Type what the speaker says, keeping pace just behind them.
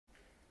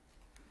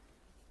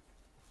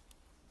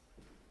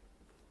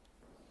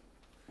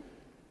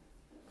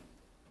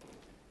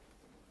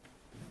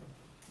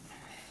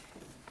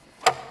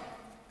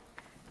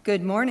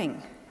Good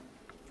morning,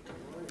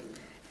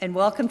 and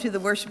welcome to the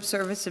worship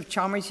service of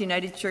Chalmers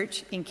United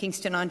Church in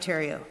Kingston,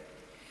 Ontario.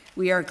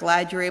 We are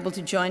glad you're able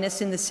to join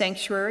us in the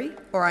sanctuary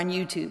or on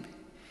YouTube.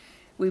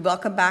 We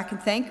welcome back and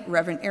thank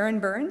Reverend Erin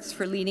Burns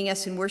for leading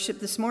us in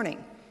worship this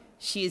morning.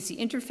 She is the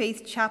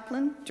Interfaith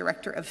Chaplain,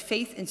 Director of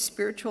Faith and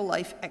Spiritual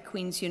Life at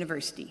Queen's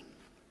University.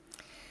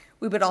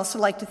 We would also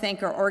like to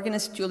thank our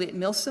organist, Juliet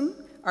Milsom,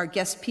 our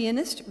guest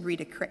pianist,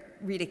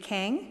 Rita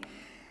Kang,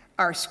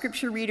 our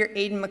scripture reader,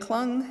 Aidan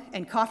McClung,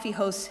 and coffee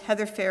hosts,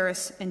 Heather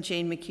Ferris and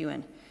Jane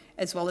McEwen,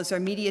 as well as our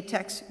media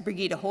techs,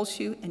 Brigida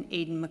Holshoe and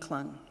Aidan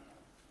McClung.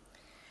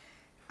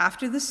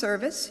 After the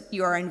service,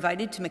 you are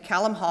invited to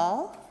McCallum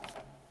Hall,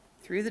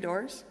 through the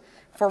doors,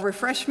 for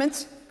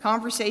refreshments,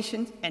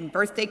 conversations, and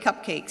birthday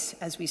cupcakes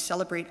as we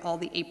celebrate all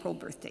the April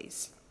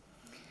birthdays.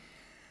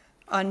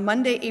 On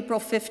Monday, April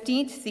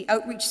 15th, the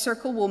Outreach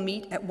Circle will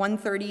meet at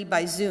 1:30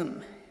 by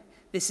Zoom.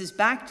 This is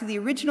back to the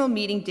original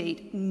meeting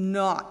date,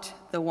 not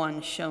the one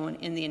shown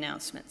in the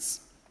announcements.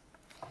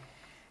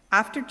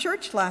 After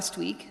church last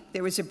week,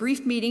 there was a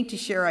brief meeting to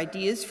share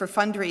ideas for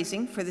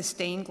fundraising for the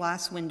stained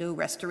glass window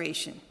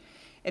restoration.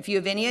 If you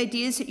have any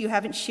ideas that you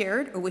haven't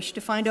shared or wish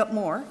to find out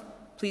more,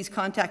 please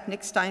contact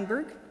Nick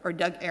Steinberg or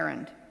Doug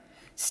Erin.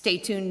 Stay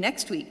tuned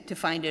next week to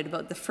find out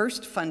about the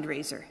first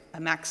fundraiser, a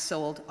max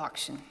sold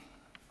auction.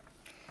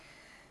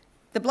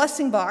 The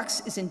Blessing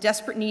Box is in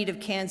desperate need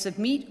of cans of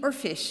meat or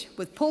fish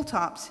with pull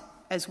tops,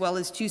 as well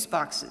as juice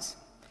boxes.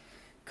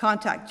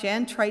 Contact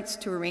Jan Treitz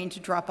to arrange a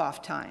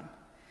drop-off time.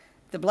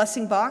 The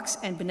Blessing Box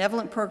and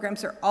benevolent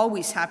programs are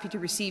always happy to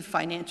receive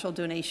financial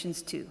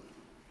donations too.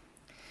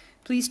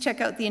 Please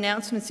check out the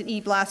announcements in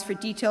eBlast for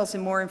details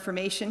and more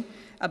information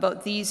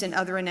about these and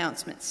other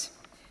announcements.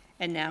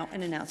 And now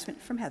an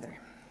announcement from Heather.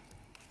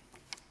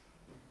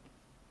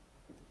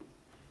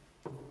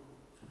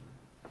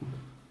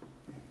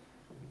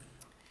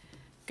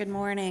 Good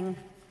morning.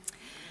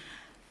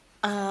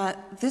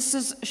 This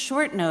is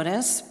short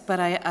notice, but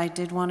I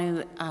did want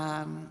to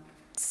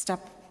step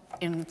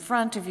in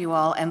front of you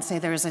all and say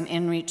there is an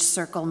InReach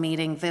Circle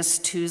meeting this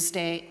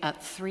Tuesday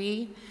at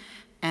 3,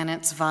 and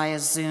it's via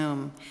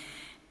Zoom.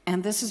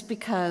 And this is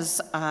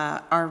because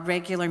our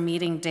regular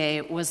meeting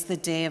day was the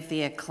day of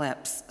the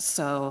eclipse,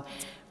 so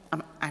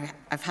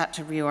I've had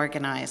to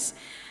reorganize.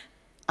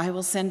 I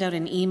will send out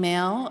an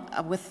email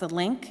with the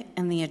link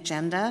and the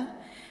agenda.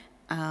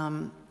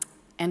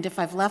 And if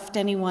I've left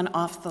anyone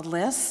off the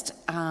list,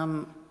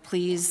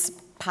 please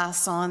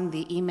pass on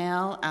the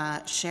email,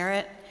 share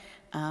it,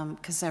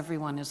 because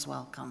everyone is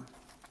welcome.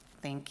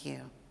 Thank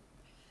you.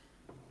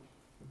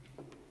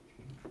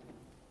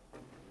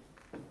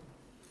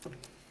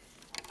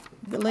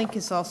 The link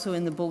is also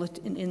in the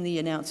bulletin, in the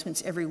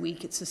announcements every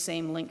week. It's the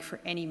same link for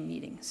any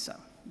meeting, so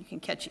you can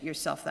catch it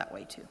yourself that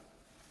way too.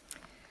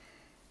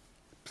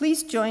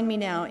 Please join me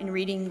now in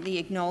reading the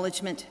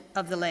acknowledgement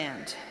of the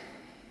land.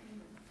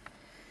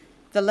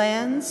 The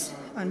lands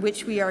on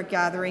which we are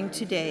gathering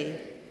today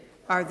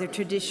are the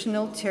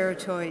traditional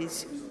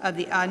territories of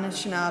the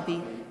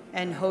Anishinaabe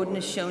and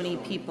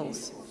Haudenosaunee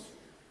peoples.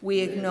 We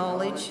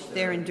acknowledge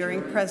their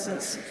enduring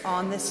presence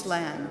on this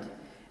land,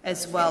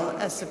 as well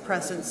as the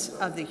presence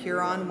of the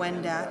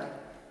Huron-Wendat,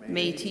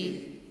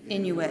 Métis,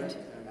 Inuit,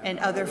 and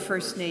other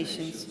First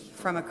Nations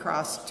from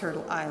across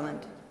Turtle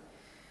Island.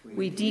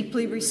 We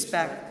deeply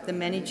respect the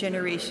many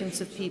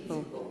generations of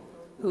people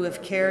who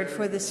have cared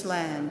for this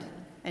land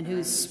and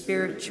whose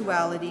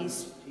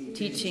spiritualities,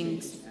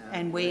 teachings,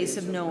 and ways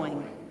of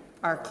knowing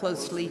are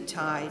closely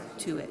tied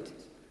to it.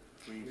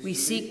 We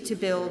seek to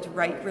build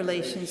right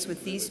relations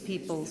with these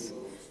peoples,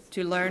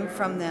 to learn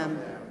from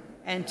them,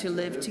 and to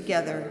live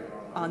together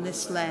on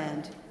this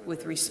land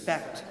with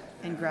respect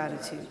and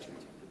gratitude.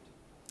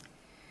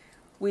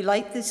 We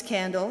light this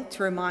candle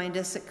to remind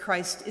us that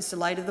Christ is the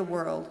light of the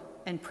world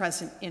and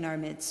present in our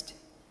midst.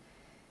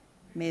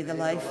 May the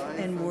life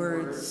and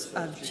words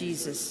of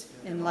Jesus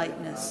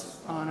enlighten us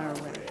on our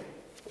way.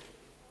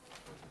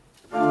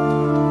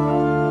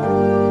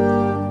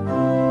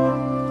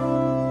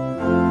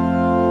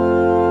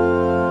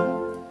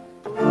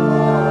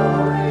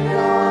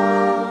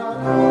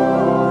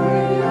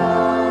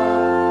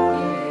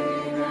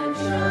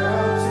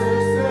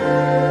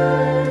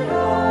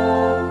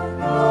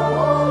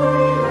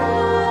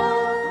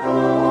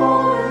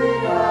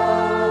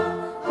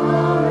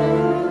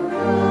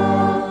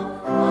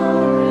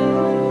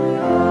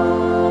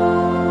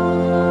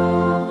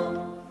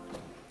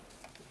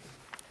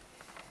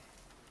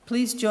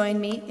 Please join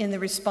me in the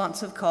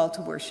responsive call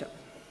to worship.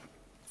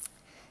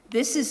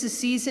 This is the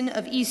season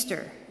of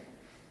Easter,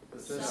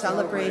 the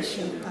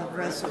celebration of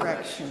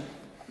resurrection,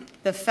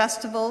 the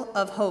festival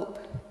of hope,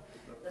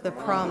 the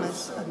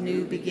promise of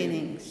new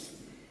beginnings,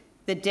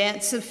 the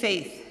dance of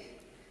faith,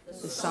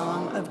 the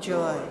song of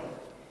joy,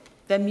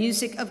 the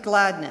music of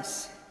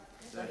gladness,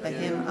 the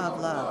hymn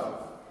of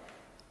love.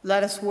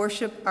 Let us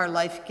worship our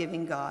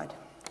life-giving God.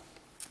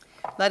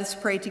 Let us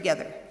pray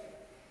together.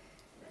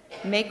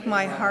 Make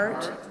my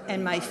heart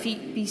and my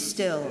feet be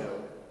still,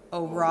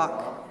 O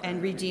rock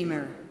and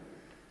redeemer.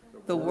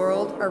 The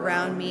world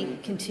around me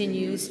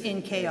continues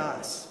in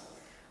chaos.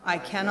 I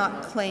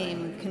cannot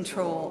claim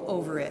control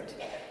over it.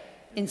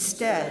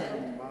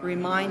 Instead,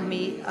 remind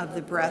me of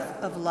the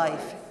breath of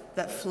life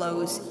that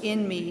flows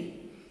in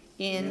me,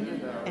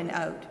 in and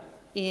out,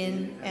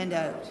 in and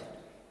out,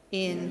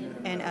 in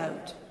and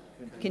out,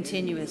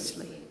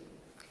 continuously.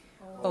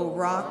 O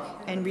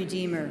Rock and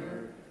Redeemer,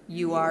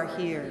 you are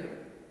here,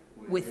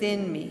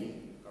 within me,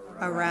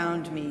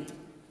 around me,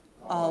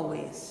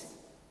 always.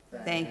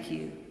 Thank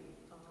you.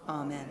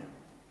 Amen.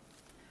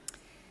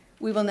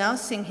 We will now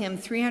sing hymn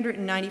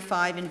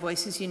 395 in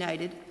Voices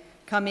United.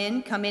 Come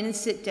in and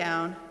sit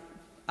down.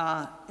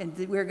 And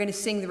we're going to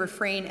sing the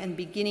refrain and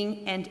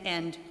beginning and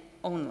end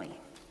only.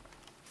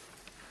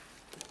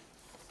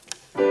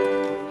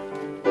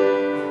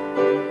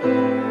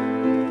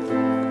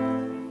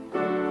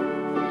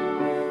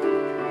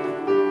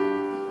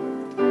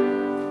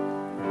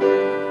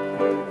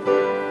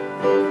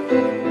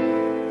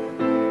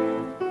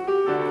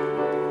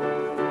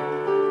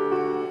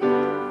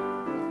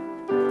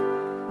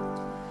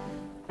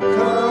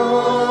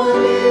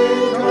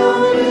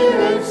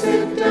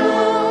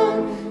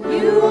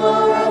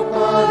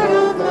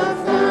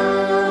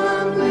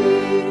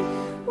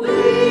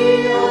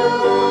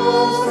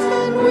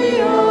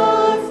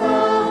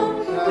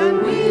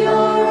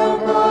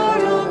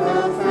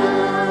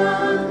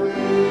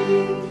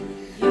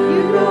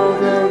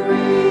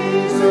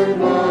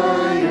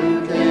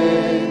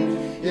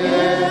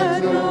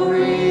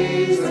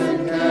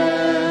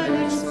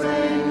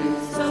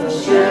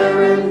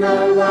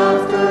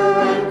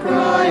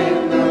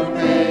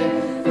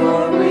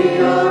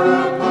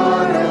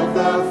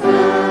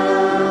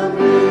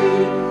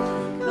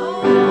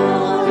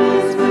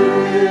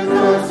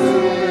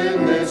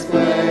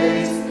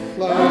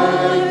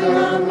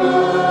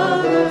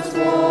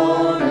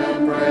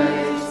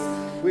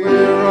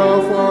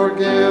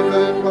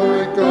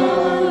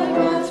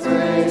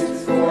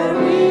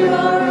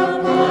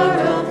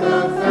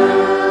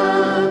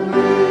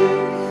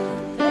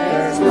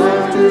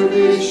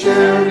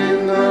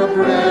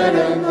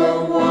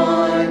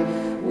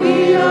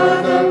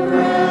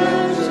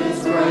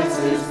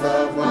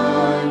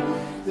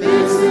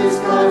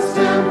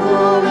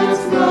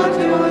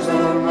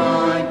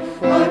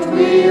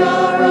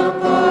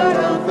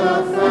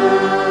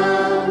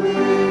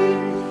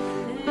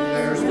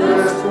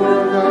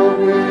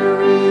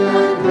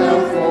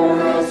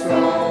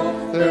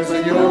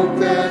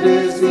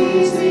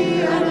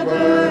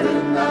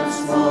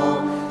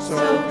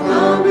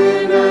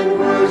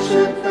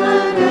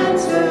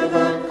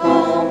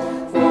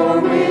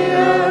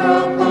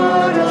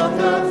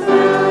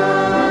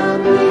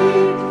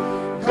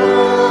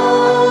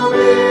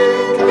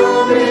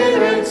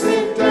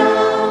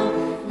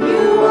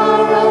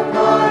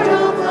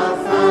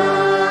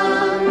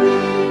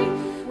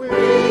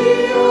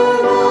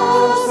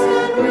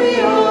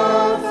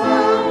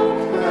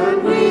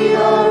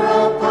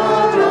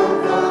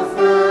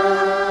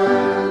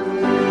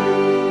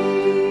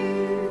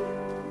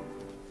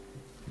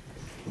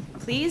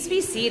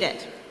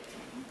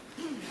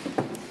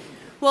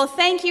 Well,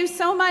 thank you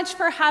so much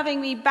for having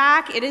me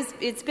back.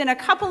 It's been a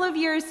couple of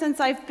years since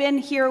I've been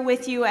here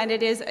with you, and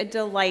it is a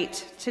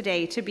delight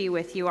today to be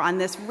with you on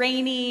this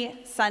rainy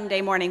Sunday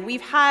morning.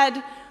 We've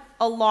had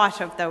a lot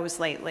of those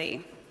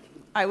lately.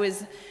 I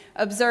was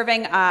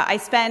observing, I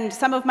spend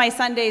some of my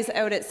Sundays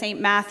out at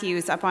St.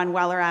 Matthew's up on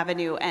Weller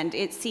Avenue, and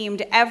it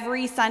seemed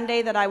every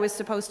Sunday that I was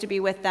supposed to be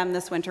with them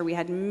this winter, we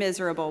had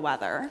miserable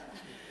weather.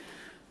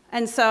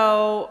 And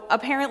so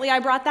apparently I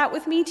brought that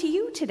with me to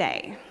you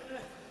today.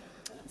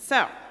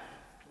 So,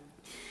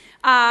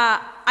 I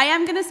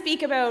am going to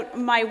speak about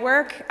my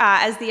work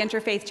as the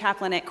Interfaith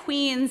Chaplain at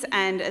Queen's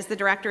and as the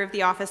Director of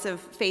the Office of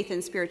Faith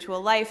and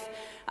Spiritual Life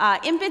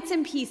in bits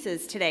and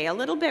pieces today, a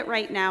little bit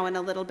right now and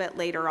a little bit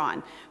later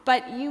on.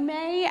 But you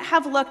may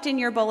have looked in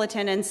your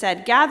bulletin and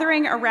said,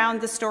 gathering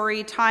around the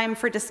story, time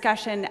for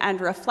discussion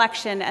and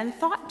reflection, and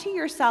thought to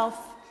yourself,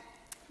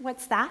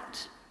 what's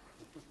that?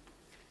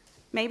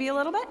 Maybe a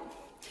little bit?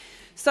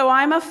 So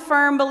I'm a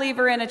firm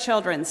believer in a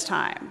children's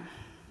time.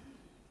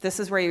 This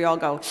is where you all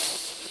go,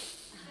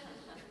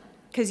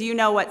 because you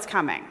know what's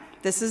coming.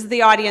 This is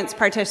the audience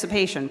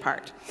participation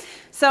part.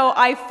 So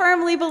I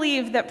firmly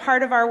believe that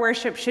part of our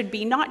worship should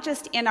be not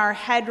just in our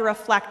head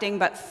reflecting,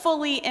 but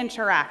fully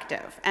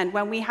interactive. And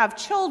when we have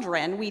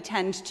children, we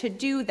tend to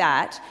do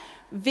that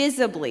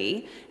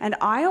visibly. And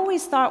I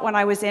always thought when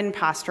I was in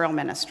pastoral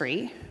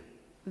ministry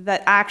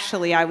that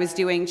actually I was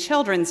doing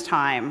children's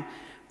time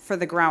for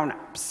the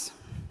grown-ups.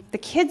 The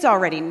kids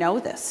already know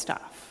this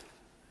stuff.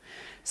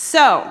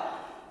 So,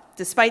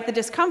 despite the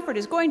discomfort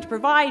is going to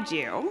provide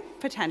you,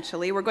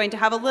 potentially, we're going to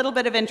have a little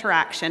bit of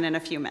interaction in a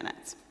few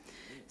minutes.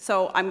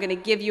 So I'm going to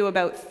give you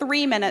about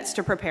 3 minutes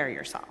to prepare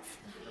yourself.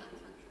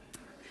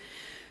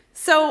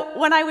 So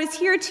when I was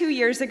here 2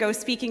 years ago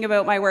speaking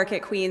about my work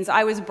at Queen's,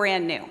 I was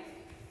brand new.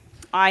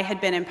 I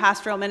had been in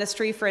pastoral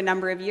ministry for a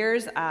number of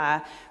years,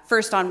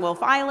 first on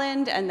Wolfe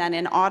Island and then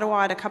in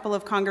Ottawa at a couple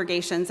of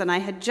congregations, and I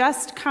had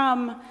just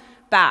come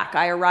back.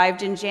 I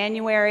arrived in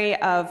January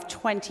of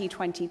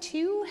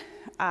 2022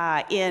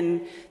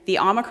 in the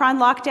Omicron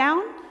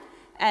lockdown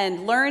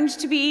and learned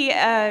to be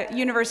a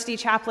university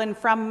chaplain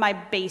from my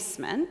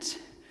basement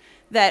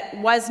that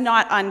was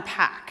not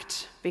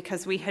unpacked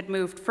because we had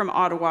moved from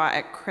Ottawa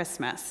at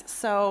Christmas.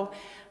 So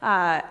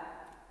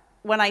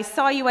when I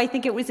saw you, I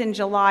think it was in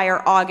July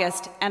or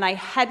August, and I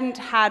hadn't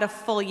had a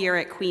full year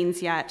at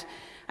Queen's yet.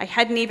 I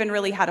hadn't even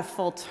really had a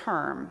full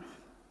term.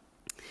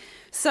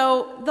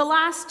 So the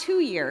last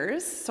 2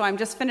 years, so I'm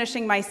just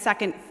finishing my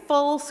second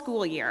full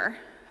school year.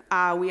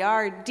 We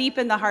are deep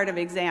in the heart of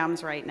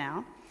exams right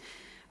now.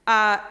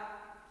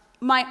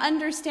 My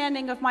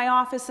understanding of my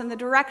office and the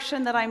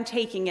direction that I'm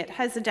taking it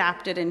has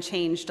adapted and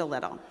changed a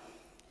little.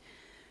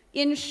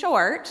 In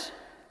short,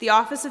 the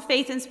Office of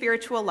Faith and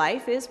Spiritual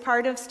Life is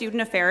part of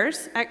Student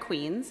Affairs at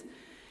Queen's,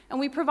 and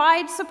we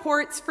provide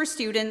supports for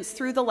students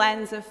through the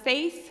lens of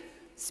faith,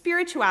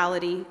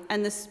 spirituality,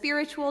 and the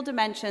spiritual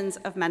dimensions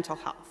of mental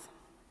health.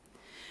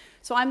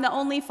 So I'm the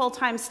only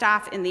full-time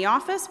staff in the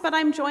office, but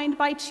I'm joined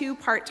by 2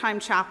 part-time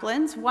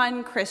chaplains,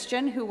 one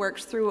Christian who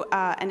works through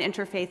an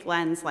interfaith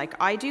lens like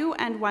I do,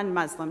 and one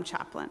Muslim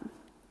chaplain.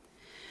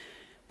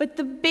 But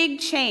the big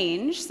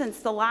change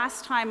since the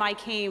last time I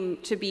came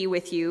to be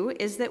with you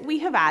is that we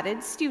have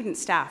added student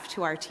staff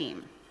to our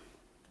team.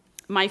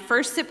 My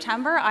first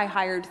September, I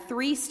hired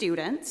 3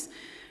 students,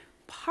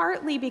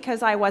 partly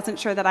because I wasn't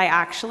sure that I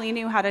actually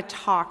knew how to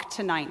talk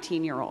to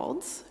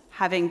 19-year-olds,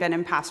 having been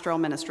in pastoral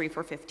ministry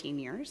for 15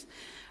 years,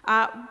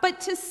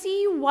 but to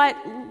see what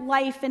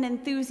life and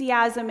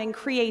enthusiasm and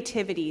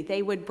creativity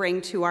they would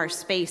bring to our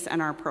space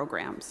and our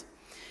programs.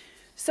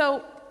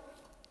 So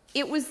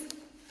it was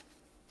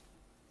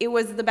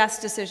the best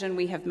decision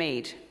we have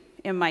made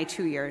in my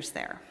 2 years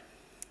there.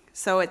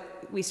 So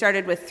we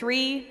started with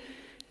 3,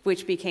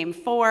 which became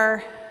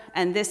 4,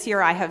 and this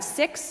year I have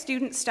 6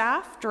 student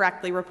staff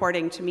directly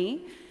reporting to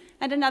me,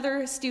 and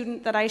another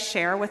student that I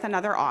share with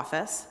another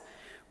office.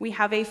 We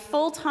have a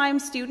full-time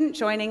student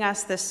joining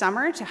us this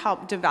summer to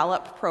help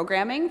develop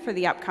programming for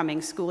the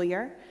upcoming school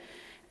year.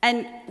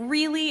 And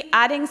really,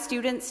 adding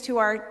students to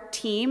our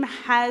team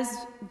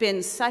has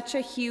been such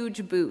a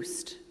huge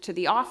boost to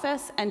the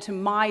office and to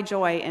my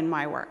joy in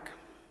my work.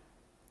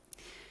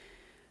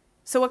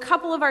 So a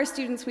couple of our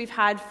students we've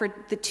had for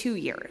the 2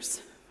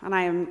 years, and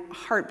I am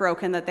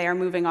heartbroken that they are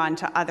moving on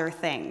to other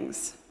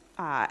things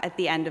at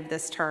the end of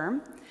this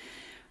term.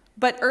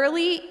 But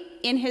early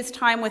in his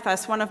time with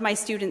us, one of my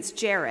students,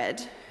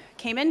 Jared,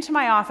 came into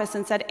my office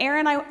and said,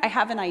 "Erin, I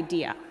have an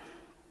idea.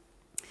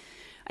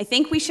 I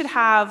think we should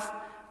have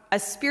a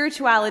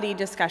spirituality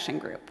discussion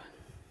group,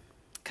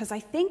 because I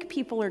think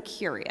people are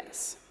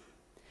curious.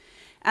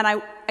 And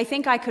I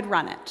think I could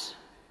run it.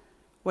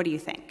 What do you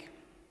think?"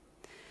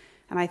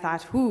 And I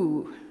thought,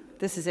 ooh,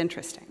 this is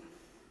interesting.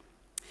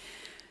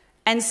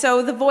 And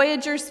so the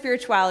Voyager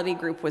Spirituality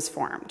Group was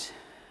formed.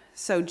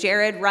 So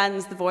Jared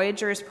runs the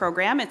Voyagers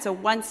program. It's a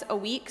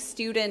once-a-week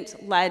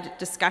student-led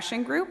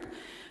discussion group.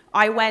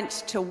 I went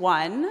to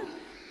one,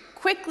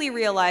 quickly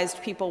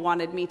realized people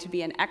wanted me to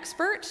be an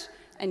expert,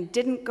 and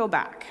didn't go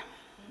back.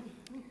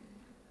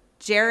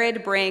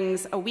 Jared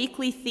brings a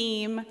weekly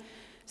theme,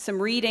 some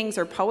readings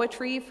or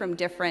poetry from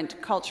different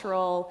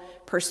cultural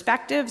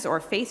perspectives or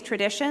faith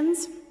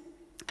traditions,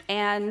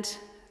 and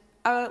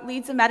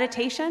leads a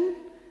meditation,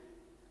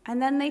 and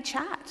then they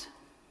chat.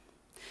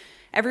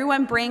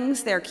 Everyone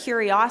brings their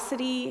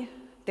curiosity,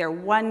 their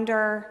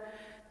wonder,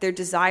 their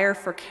desire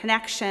for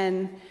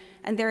connection,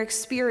 and their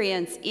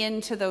experience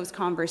into those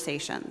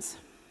conversations.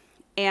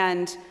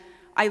 And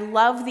I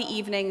love the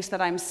evenings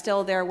that I'm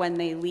still there when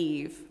they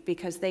leave,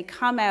 because they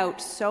come out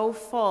so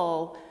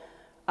full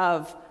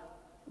of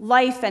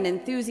life and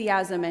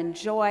enthusiasm and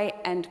joy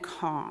and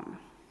calm.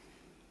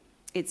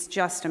 It's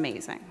just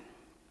amazing.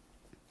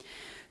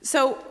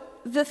 So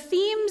the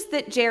themes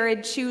that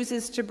Jared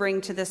chooses to bring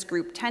to this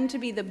group tend to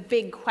be the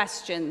big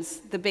questions,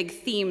 the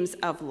big themes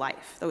of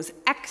life, those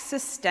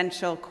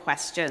existential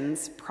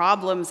questions,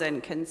 problems,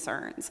 and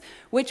concerns,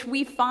 which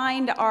we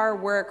find our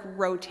work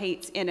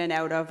rotates in and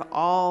out of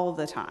all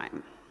the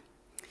time.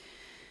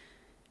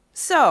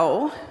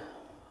 So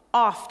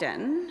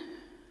often,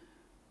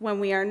 when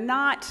we are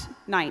not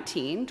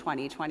 19,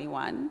 20,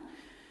 21,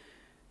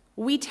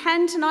 we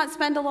tend to not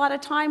spend a lot of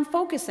time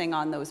focusing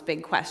on those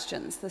big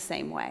questions the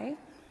same way,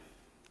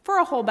 for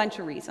a whole bunch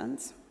of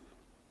reasons.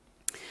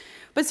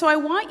 But so I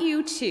want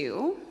you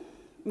to,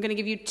 I'm going to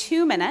give you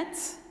 2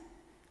 minutes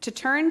to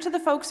turn to the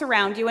folks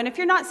around you, and if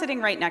you're not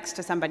sitting right next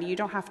to somebody, you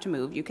don't have to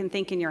move. You can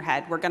think in your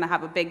head. We're going to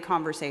have a big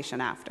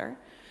conversation after.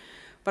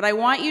 But I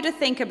want you to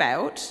think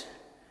about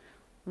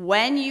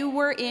when you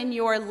were in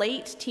your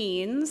late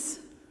teens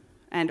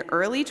and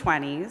early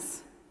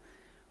 20s,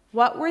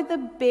 what were the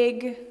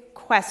big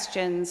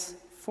questions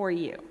for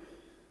you?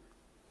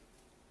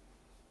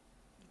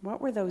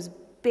 What were those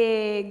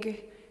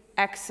big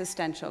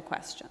existential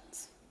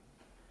questions?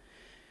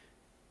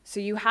 So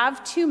you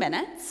have 2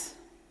 minutes.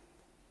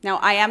 Now,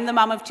 I am the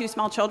mom of 2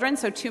 small children,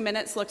 so 2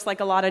 minutes looks like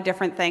a lot of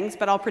different things,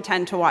 but I'll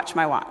pretend to watch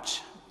my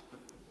watch.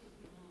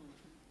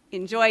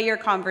 Enjoy your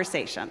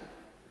conversation.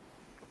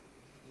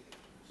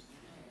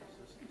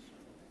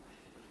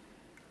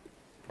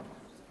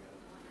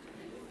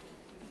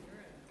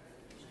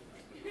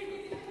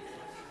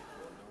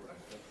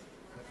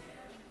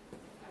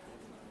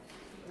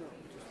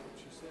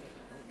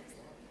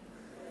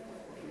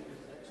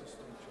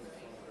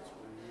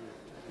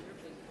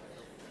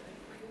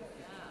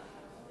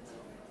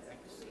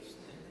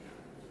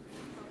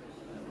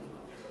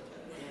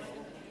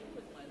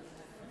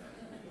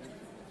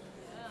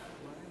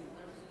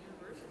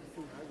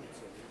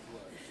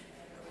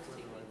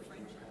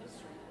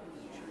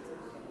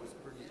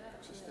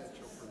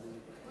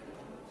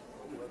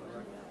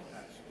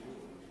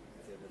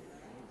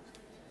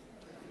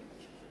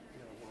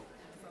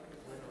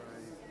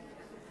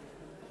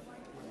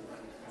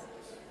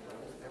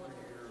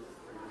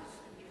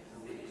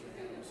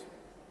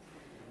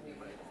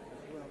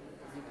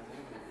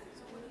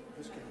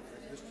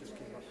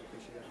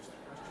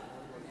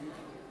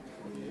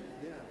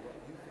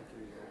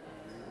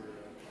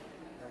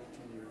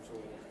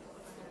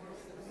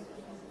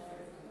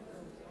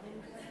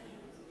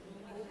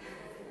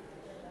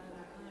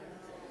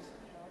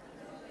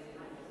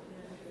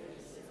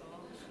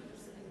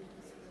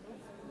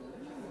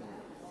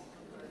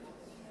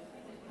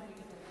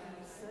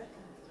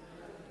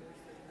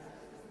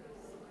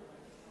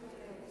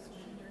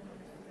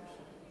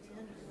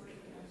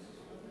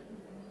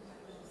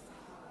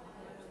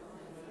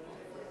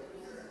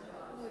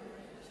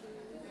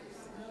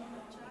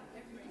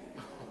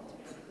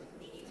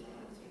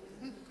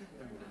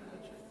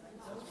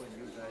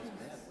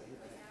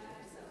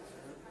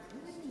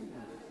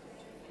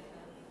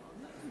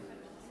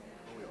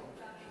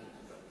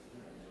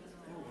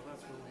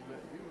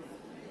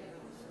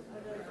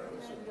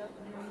 What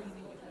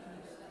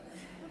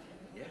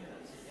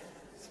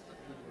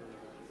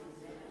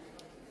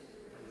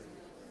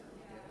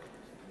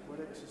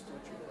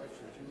existential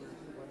questions you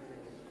were wondering?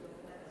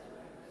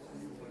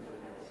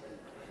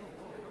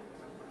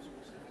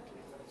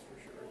 That's for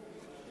sure.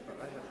 But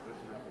I have good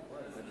number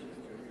class. I just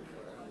junior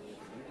class.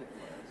 Intermediate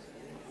class.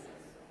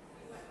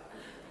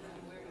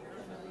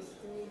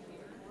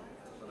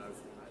 When I was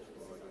in high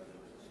school, I got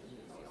into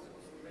senior class.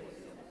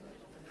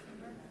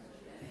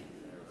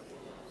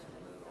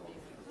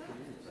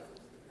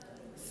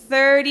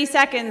 30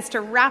 seconds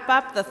to wrap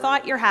up the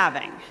thought you're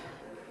having.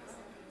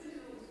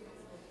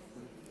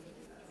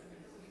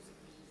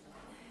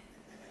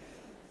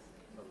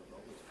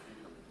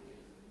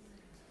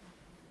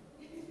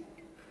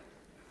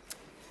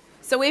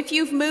 So if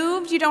you've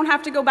moved, you don't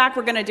have to go back.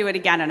 We're going to do it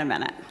again in a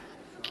minute.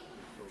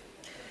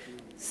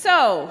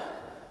 So,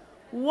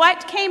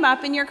 what came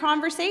up in your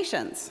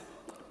conversations?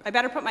 I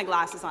better put my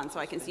glasses on so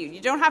I can see you.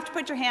 You don't have to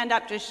put your hand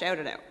up, just shout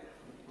it out.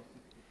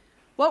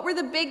 What were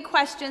the big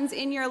questions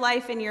in your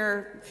life in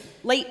your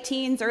late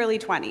teens, early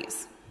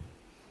 20s?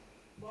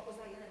 What was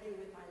I going to do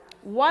with my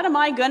life? What am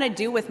I going to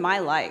do with my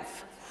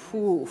life?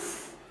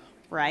 Oof,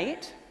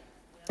 right?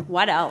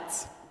 What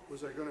else?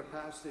 Was I going to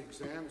pass the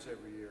exams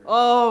every year?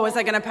 Oh, was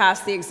I going to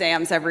pass the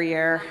exams every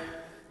year?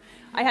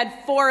 I had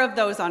 4 of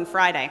those on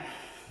Friday.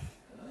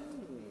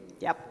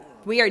 Yep.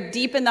 We are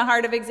deep in the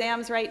heart of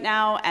exams right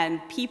now,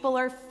 and people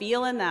are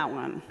feeling that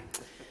one.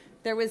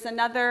 There was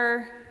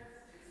another,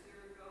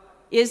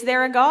 is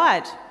there a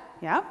God?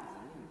 Yep.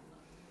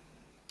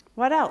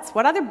 What else?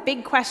 What other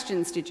big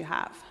questions did you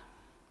have?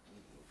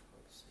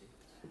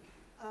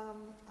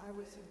 I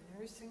was a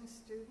nursing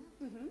student,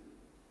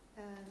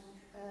 and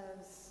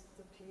as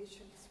the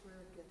patients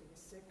were getting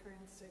sicker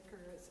and sicker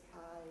as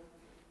I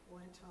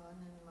went on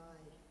in my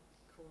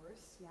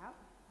course,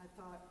 I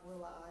thought,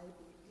 will I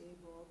be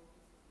able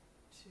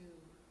to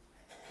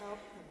help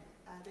them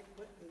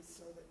adequately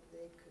so that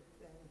they could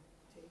then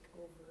take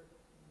over?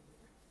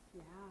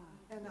 Yeah.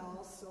 And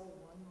also,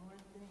 one more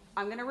thing.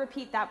 I'm going to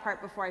repeat that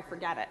part before I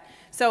forget it.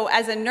 So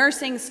as a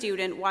nursing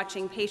student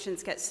watching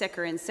patients get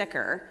sicker and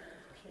sicker,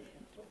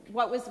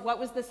 what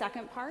was the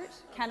second part?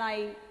 Can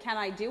I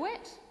do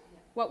it?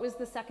 What was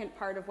the second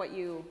part of what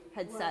you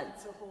had said?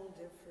 It's a whole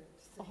different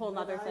thing. A whole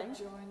other thing? I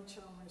joined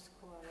Chalmers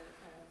Choir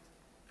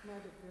and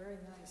met a very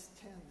nice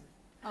tenor.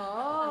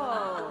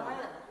 Oh.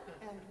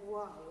 And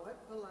wow, what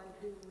will I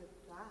do with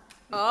that?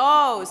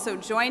 Oh, so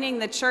joining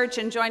the church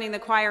and joining the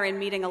choir and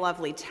meeting a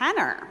lovely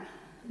tenor.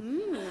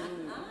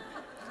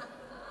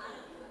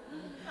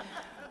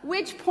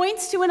 Which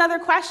points to another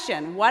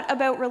question. What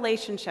about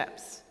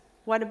relationships?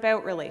 What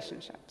about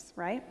relationships,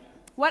 right?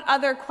 What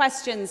other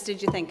questions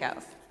did you think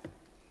of?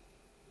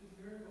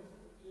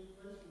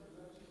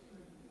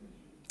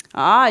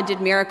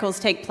 Did miracles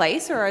take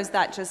place, or is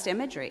that just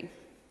imagery?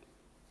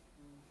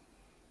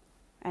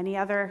 Any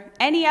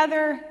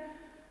other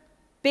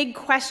big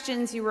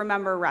questions you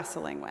remember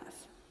wrestling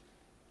with?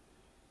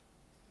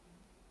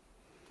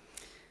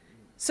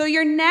 So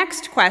your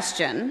next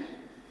question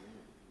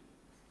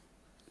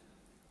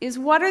is,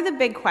 what are the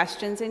big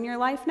questions in your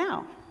life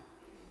now?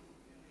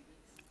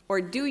 Or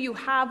do you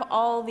have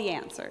all the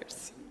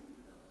answers?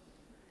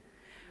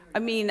 I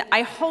mean,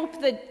 I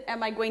hope that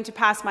am I going to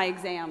pass my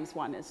exams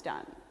one is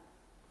done.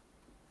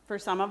 For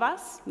some of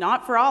us,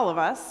 not for all of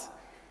us.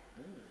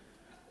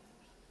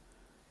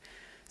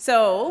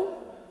 So,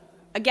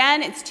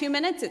 again, it's 2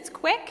 minutes, it's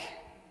quick.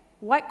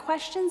 What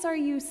questions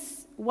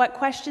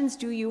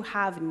do you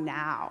have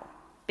now?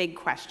 Big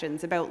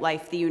questions about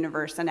life, the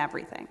universe, and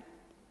everything.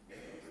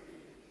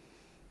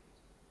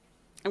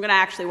 I'm going to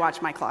actually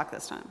watch my clock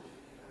this time.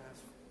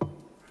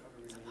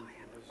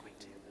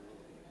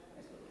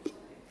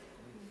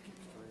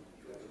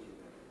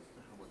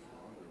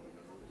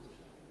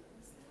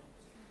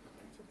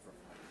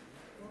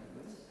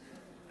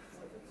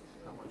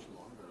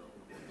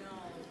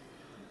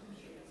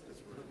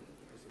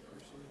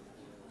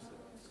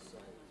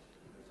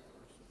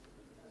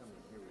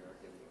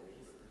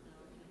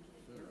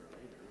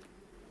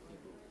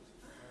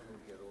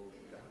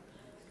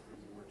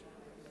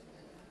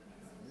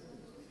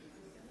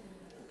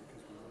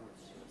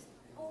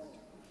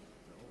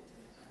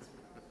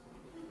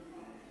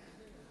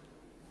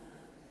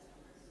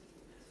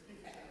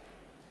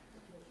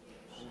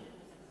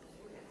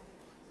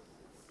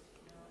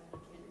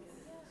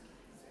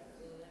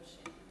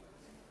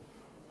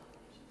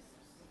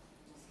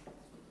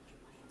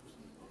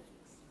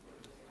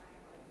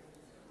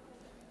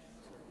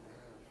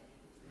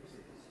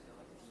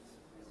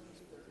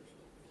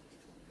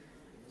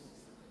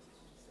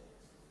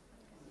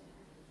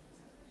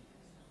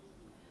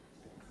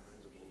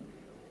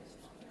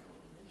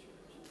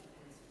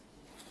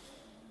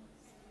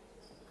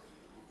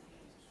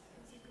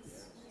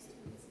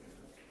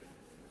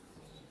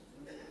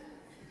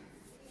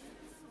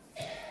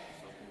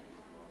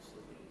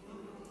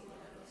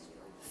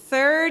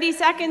 "30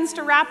 seconds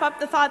to wrap up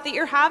the thought that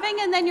you're having,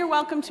 and then you're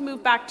welcome to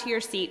move back to your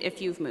seat if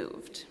you've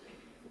moved.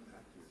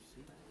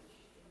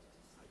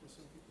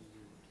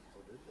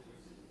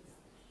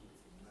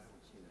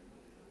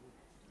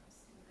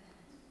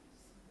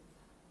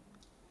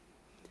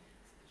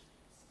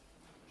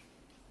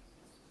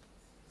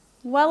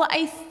 Well,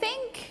 I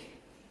think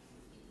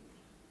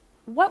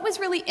what was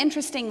really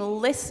interesting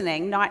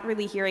listening, not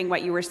really hearing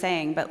what you were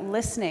saying, but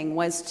listening,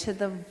 was to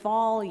the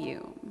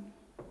volume.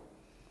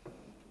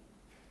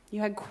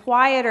 You had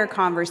quieter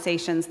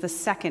conversations the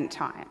second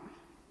time,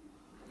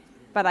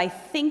 but I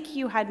think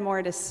you had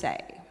more to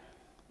say.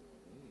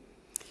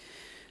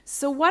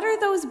 So what are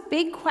those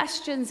big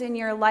questions in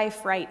your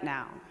life right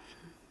now?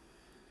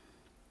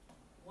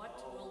 What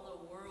will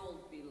the world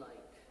be like?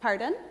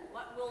 Pardon?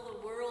 What will the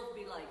world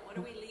be like? What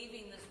are we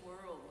leaving this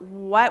world with?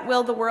 What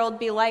will the world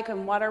be like,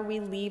 and what are we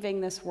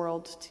leaving this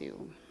world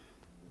to?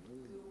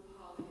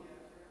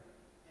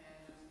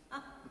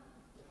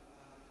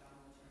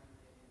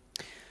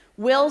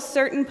 Will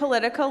certain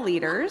political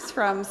leaders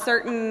from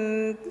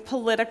certain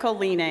political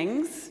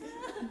leanings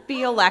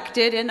be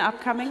elected in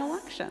upcoming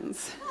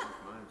elections?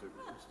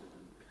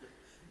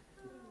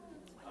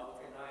 How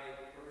can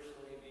I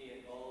personally be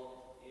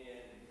involved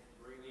in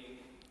bringing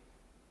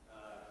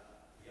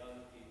young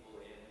people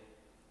in,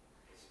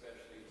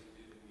 especially to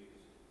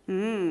do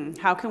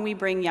music? How can we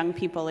bring young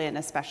people in,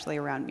 especially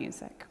around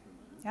music?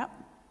 Yep.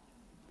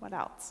 What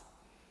else?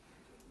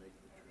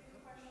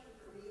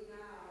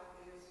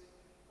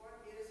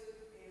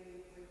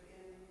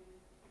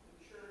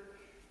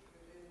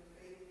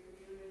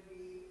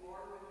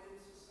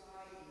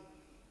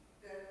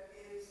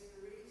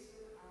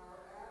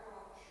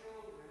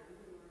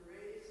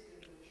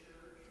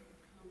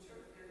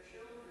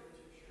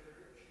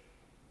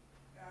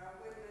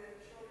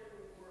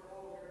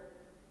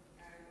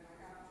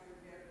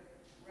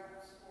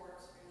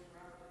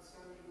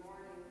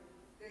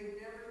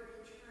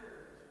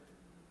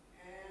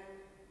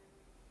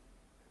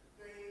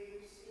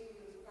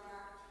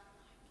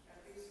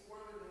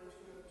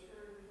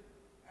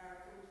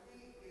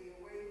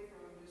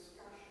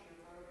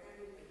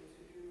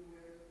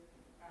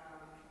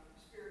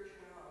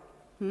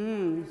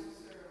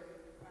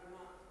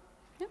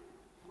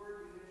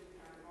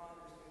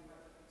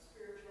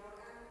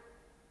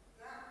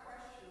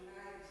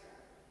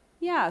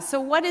 Yeah, so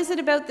what is it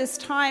about this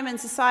time and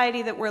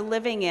society that we're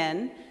living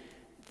in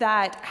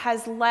that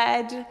has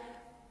led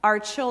our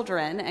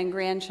children and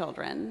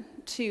grandchildren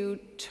to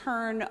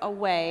turn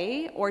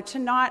away or to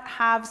not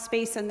have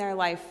space in their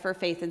life for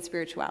faith and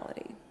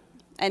spirituality?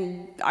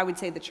 And I would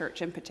say the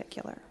church in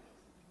particular.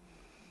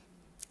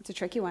 It's a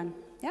tricky one.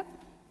 Yep.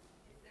 If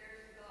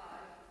there's God,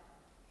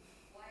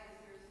 why is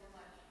there so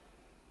much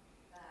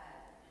bad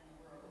in the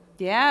world?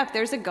 Yeah, if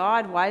there's a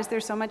God, why is there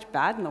so much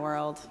bad in the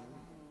world?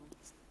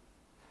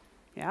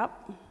 Yep.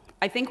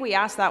 I think we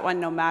ask that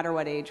one no matter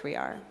what age we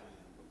are.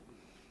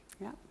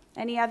 Yep.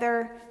 Any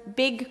other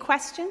big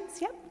questions?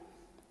 Yep.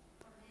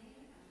 For me,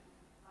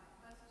 my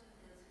question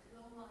is,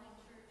 will my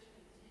church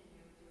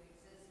continue to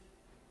exist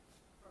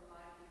for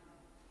my funeral?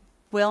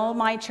 Will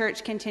my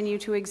church continue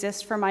to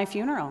exist for my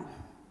funeral?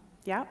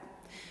 Yep.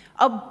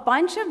 A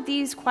bunch of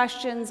these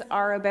questions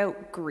are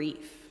about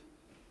grief,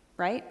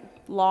 right?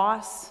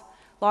 Loss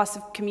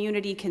of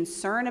community,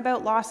 concern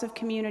about loss of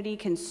community,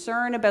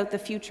 concern about the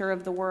future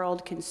of the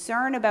world,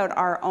 concern about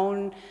our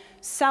own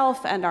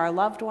self and our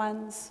loved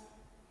ones.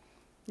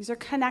 These are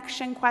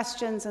connection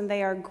questions and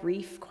they are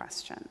grief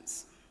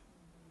questions.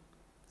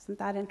 Isn't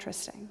that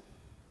interesting?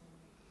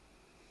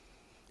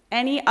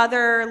 Any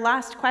other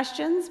last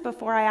questions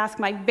before I ask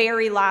my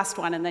very last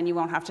one, and then you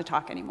won't have to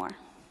talk anymore?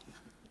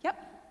 Yep.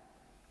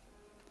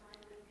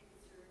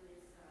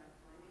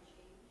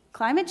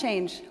 Climate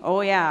change.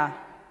 Oh yeah.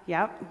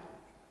 Yep.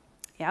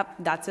 Yep,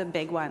 that's a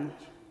big one.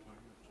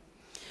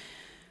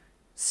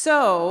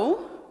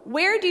 So,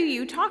 where do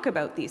you talk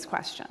about these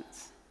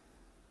questions?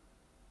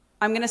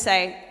 I'm going to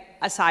say,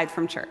 aside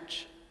from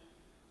church.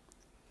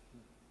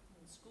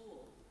 In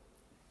school.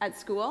 At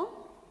school?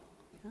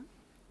 Yeah.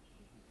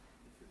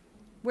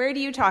 Where do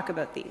you talk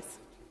about these?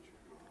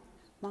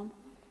 Mom?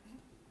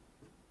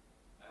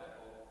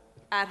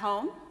 At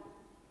home?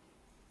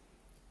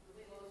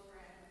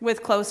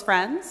 With close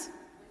friends?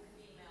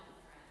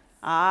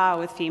 Ah,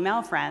 with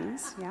female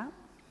friends, yeah.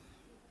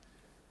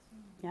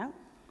 Yeah.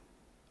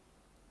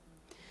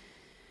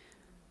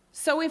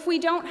 So if we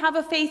don't have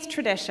a faith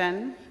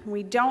tradition,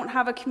 we don't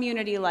have a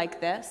community like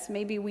this,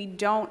 maybe we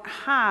don't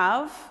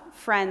have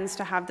friends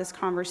to have this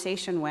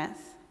conversation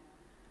with,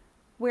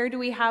 where do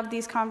we have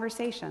these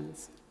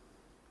conversations?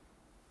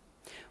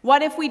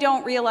 What if we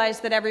don't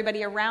realize that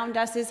everybody around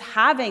us is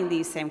having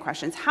these same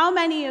questions? How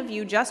many of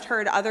you just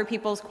heard other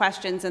people's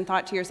questions and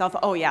thought to yourself,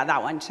 oh yeah,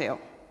 that one too?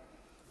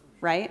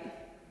 Right?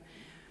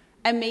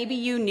 And maybe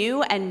you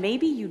knew and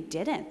maybe you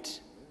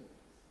didn't.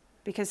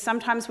 Because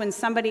sometimes when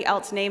somebody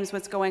else names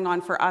what's going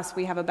on for us,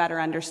 we have a better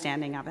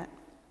understanding of it.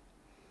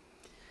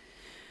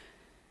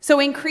 So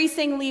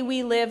increasingly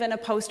we live in a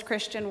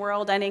post-Christian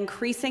world, and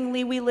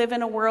increasingly we live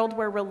in a world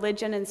where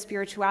religion and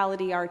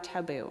spirituality are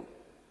taboo.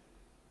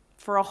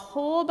 For a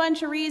whole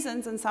bunch of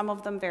reasons, and some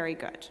of them very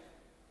good.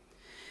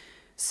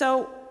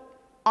 So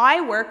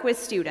I work with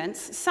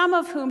students, some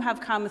of whom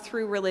have come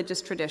through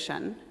religious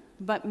tradition,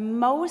 but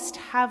most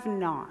have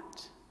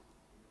not.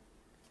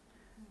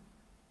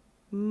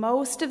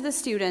 Most of the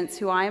students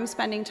who I am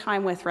spending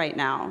time with right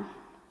now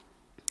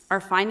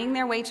are finding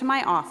their way to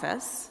my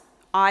office,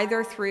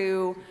 either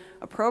through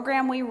a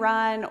program we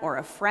run, or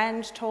a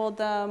friend told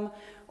them,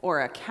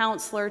 or a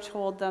counselor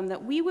told them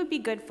that we would be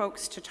good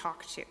folks to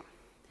talk to.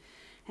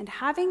 And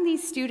having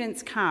these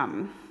students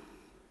come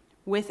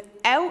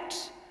without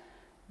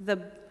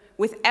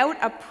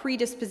a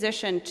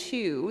predisposition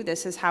to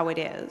this is how it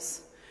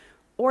is,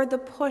 or the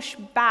push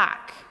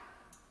back,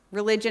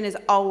 religion is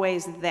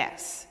always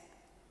this,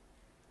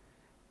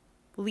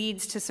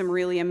 leads to some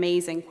really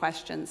amazing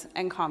questions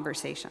and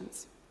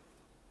conversations.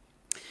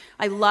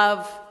 I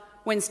love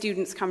when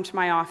students come to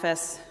my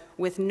office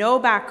with no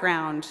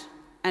background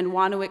and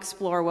want to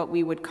explore what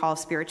we would call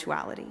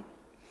spirituality.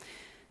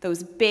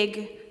 Those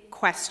big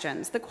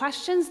questions, the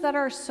questions that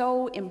are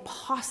so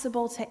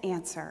impossible to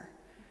answer,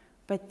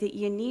 but that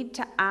you need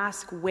to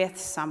ask with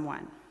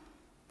someone.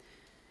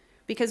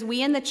 Because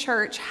we in the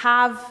church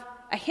have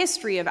a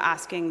history of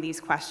asking these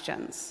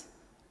questions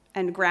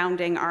and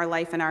grounding our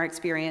life and our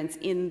experience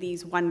in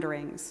these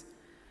wonderings.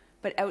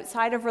 But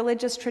outside of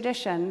religious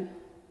tradition,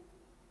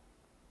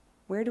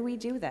 where do we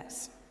do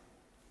this?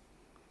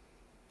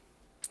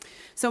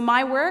 So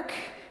my work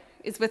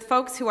is with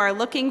folks who are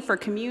looking for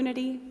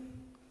community,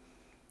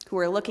 who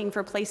are looking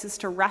for places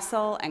to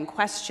wrestle and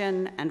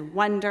question and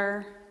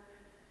wonder.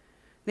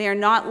 They are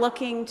not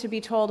looking to be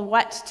told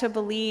what to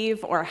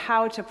believe or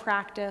how to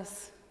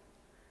practice.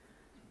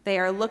 They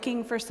are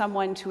looking for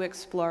someone to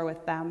explore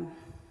with them,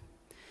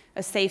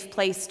 a safe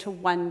place to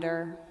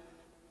wonder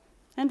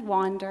and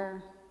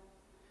wander,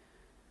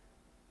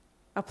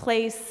 a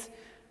place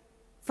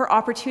for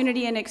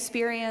opportunity and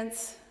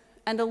experience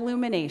and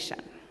illumination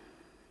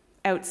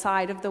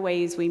outside of the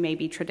ways we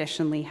maybe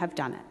traditionally have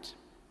done it.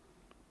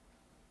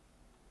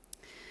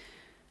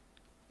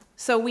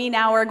 So we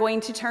now are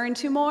going to turn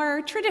to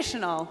more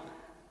traditional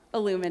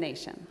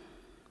illumination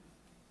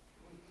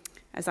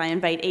as I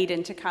invite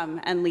Aiden to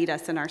come and lead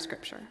us in our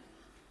scripture.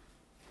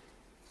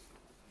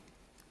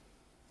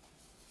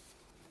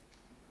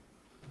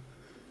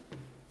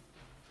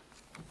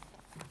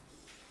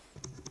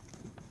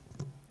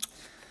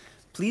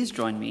 Please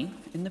join me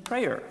in the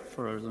prayer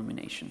for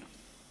illumination.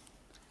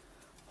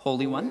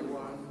 Holy One,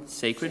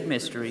 sacred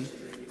mystery,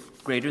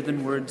 greater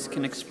than words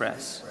can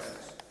express,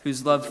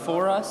 whose love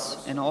for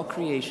us and all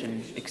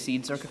creation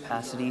exceeds our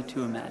capacity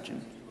to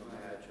imagine.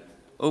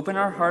 Open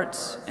our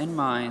hearts and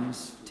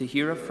minds to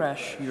hear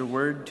afresh your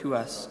word to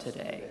us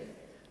today.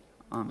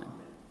 Amen.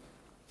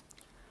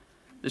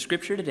 The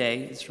scripture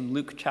today is from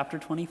Luke chapter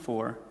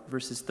 24,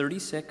 verses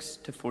 36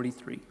 to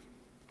 43.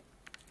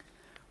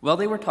 While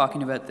they were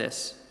talking about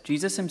this,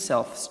 Jesus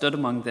himself stood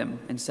among them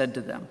and said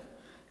to them,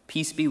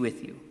 "Peace be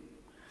with you."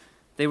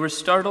 They were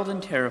startled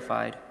and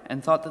terrified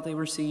and thought that they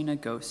were seeing a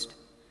ghost.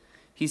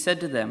 He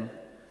said to them,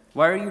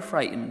 "Why are you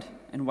frightened,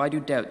 and why do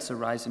doubts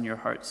arise in your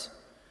hearts?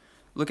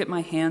 Look at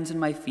my hands and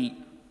my feet.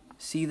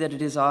 See that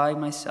it is I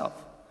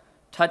myself.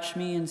 Touch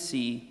me and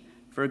see,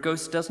 for a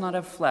ghost does not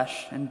have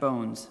flesh and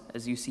bones,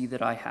 as you see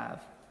that I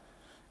have."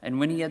 And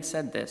when he had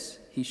said this,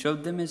 he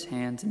showed them his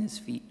hands and his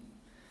feet.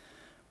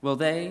 While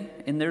they,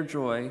 in their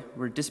joy,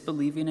 were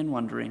disbelieving and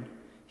wondering,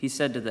 he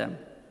said to them,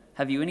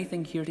 "Have you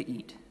anything here to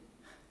eat?"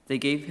 They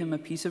gave him a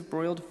piece of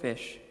broiled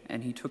fish,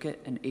 and he took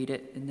it and ate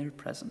it in their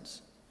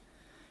presence.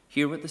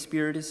 Hear what the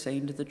Spirit is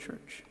saying to the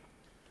church.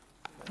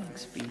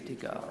 Thanks be to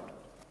God.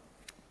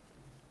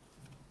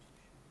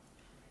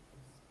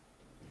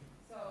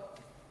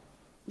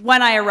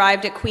 When I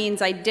arrived at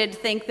Queen's, I did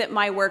think that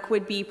my work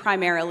would be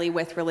primarily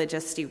with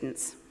religious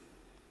students.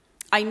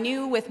 I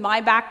knew with my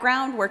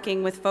background,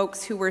 working with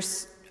folks who were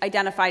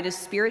identified as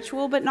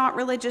spiritual but not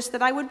religious,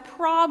 that I would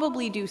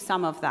probably do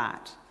some of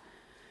that.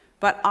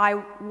 But I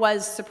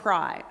was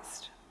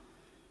surprised.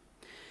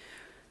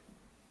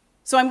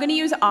 So I'm going to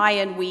use I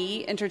and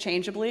we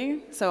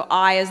interchangeably. So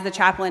I as the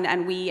chaplain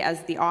and we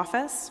as the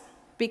office,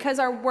 because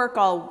our work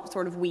all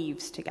sort of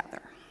weaves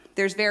together.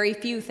 There's very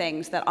few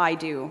things that I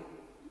do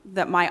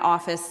that my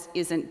office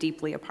isn't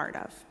deeply a part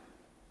of,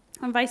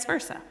 and vice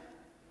versa.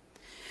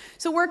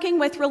 So working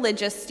with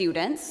religious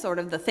students, sort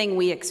of the thing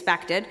we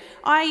expected,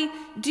 I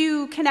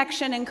do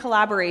connection and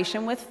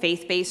collaboration with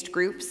faith-based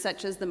groups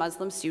such as the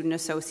Muslim Student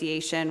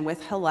Association,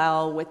 with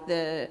Hillel, with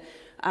the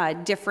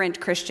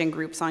different Christian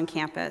groups on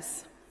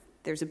campus.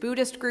 There's a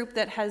Buddhist group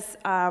that has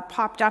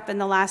popped up in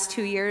the last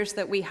 2 years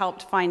that we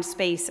helped find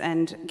space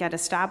and get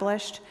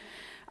established.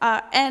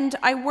 And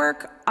I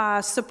work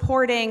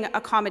supporting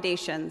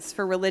accommodations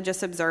for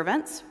religious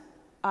observance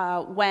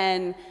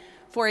when,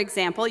 for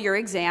example, your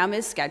exam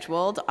is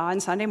scheduled on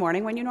Sunday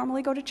morning when you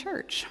normally go to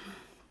church.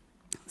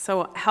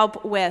 So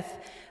help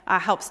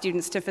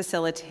students to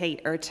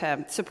facilitate or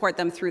to support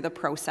them through the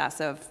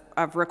process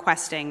of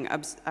requesting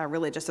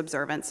religious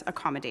observance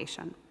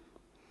accommodation.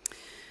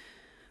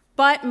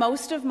 But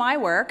most of my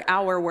work,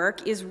 our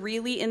work, is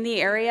really in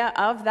the area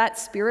of that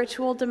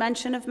spiritual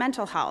dimension of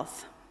mental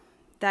health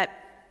that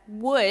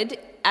would,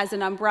 as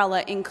an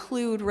umbrella,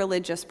 include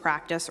religious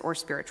practice or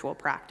spiritual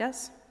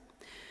practice.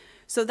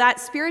 So that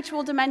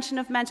spiritual dimension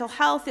of mental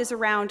health is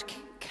around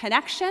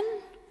connection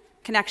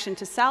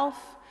to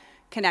self,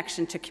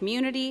 connection to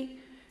community,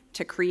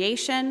 to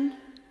creation,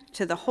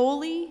 to the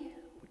holy,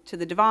 to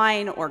the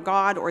divine, or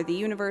God, or the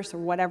universe, or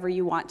whatever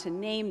you want to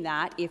name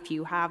that if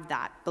you have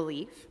that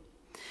belief.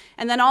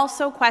 And then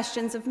also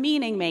questions of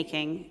meaning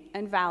making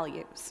and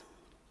values.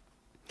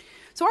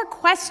 So our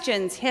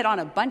questions hit on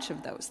a bunch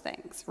of those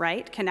things,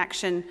 right?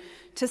 Connection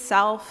to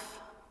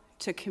self,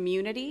 to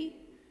community,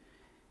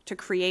 to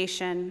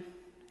creation,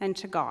 and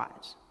to God.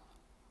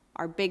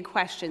 Our big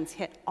questions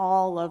hit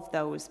all of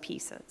those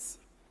pieces.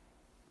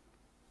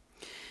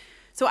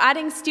 So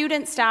adding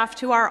student staff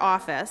to our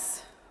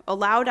office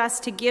allowed us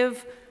to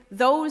give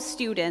those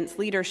students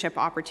leadership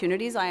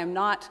opportunities. I am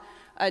not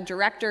a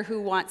director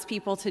who wants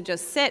people to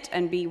just sit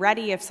and be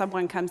ready if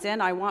someone comes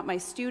in. I want my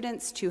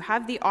students to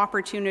have the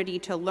opportunity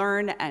to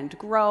learn and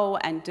grow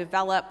and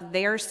develop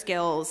their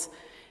skills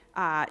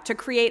to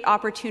create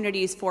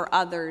opportunities for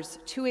others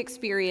to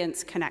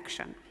experience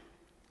connection,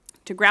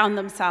 to ground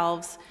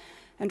themselves,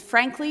 and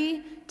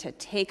frankly, to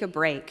take a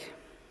break,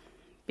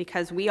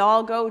 because we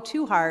all go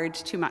too hard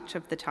too much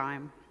of the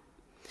time.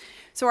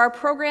 So our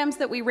programs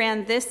that we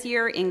ran this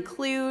year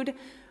include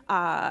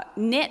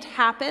Knit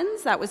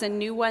Happens, that was a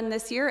new one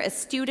this year, a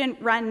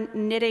student-run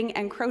knitting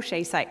and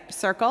crochet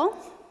circle,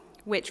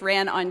 which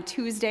ran on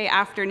Tuesday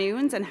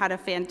afternoons and had a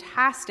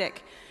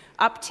fantastic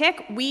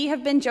uptick. We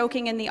have been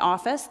joking in the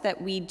office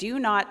that we do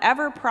not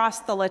ever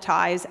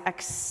proselytize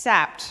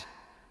except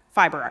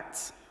fiber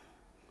arts.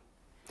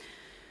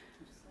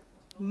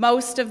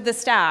 Most of the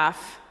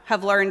staff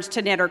have learned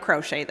to knit or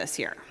crochet this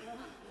year.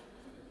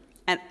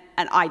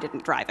 And I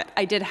didn't drive it.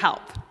 I did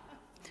help,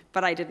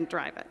 but I didn't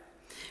drive it.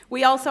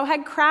 We also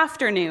had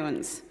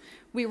crafternoons.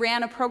 We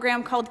ran a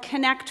program called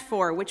Connect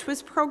For, which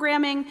was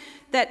programming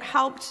that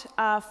helped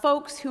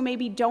folks who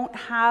maybe don't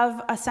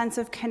have a sense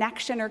of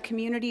connection or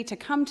community to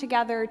come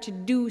together to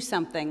do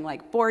something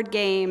like board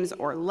games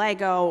or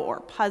Lego or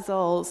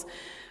puzzles.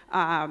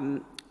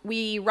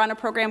 We run a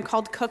program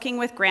called Cooking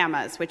with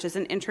Grandmas, which is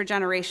an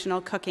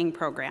intergenerational cooking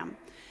program.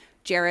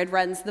 Jared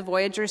runs the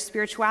Voyagers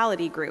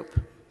Spirituality Group.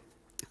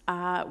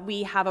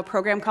 We have a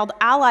program called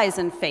Allies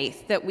in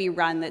Faith that we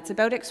run that's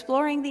about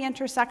exploring the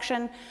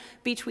intersection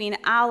between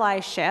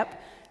allyship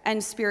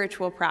and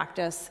spiritual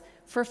practice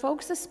for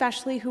folks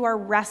especially who are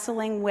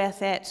wrestling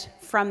with it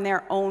from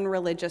their own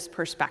religious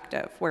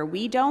perspective. Where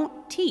we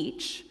don't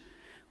teach,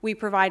 we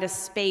provide a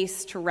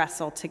space to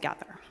wrestle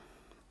together.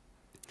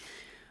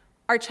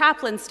 Our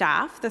chaplain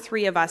staff, the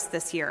 3 of us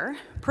this year,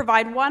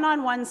 provide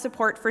one-on-one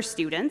support for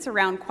students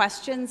around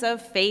questions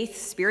of faith,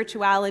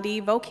 spirituality,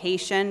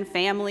 vocation,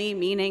 family,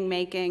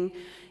 meaning-making,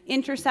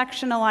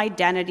 intersectional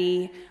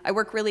identity. I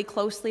work really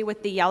closely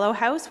with the Yellow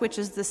House, which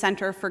is the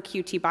Center for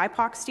QT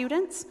BIPOC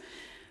students.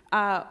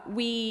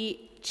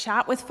 We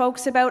chat with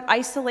folks about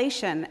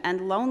isolation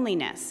and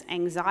loneliness,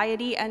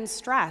 anxiety and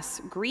stress,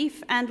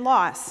 grief and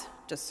loss,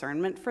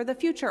 discernment for the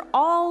future,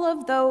 all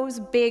of those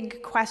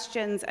big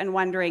questions and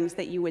wonderings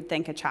that you would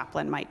think a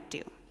chaplain might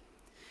do.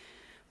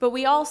 But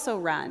we also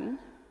run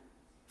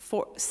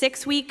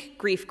 6-week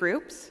grief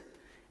groups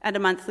and a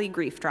monthly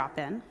grief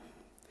drop-in.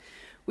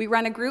 We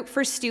run a group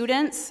for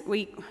students.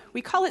 We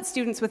call it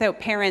Students Without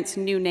Parents,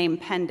 new name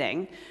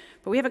pending,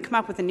 but we haven't come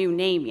up with a new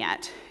name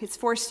yet. It's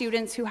for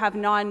students who have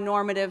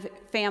non-normative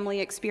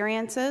family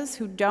experiences,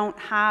 who don't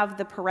have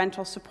the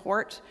parental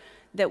support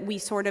that we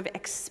sort of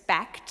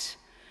expect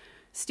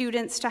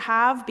students to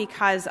have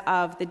because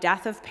of the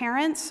death of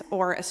parents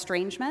or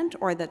estrangement,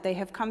 or that they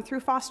have come through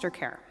foster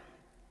care.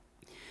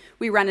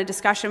 We run a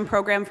discussion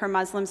program for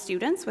Muslim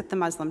students with the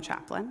Muslim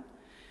chaplain.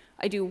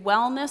 I do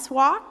wellness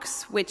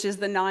walks, which is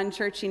the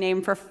non-churchy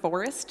name for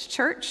Forest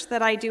Church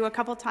that I do a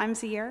couple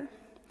times a year.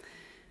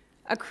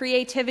 A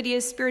creativity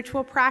is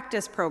spiritual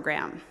practice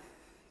program.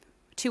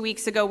 2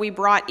 weeks ago, we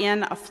brought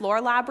in a floor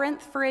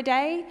labyrinth for a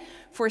day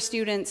for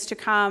students to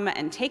come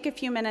and take a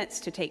few minutes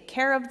to take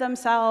care of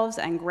themselves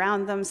and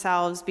ground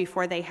themselves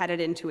before they headed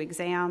into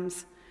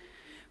exams.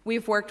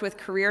 We've worked with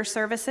career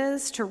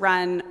services to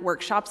run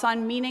workshops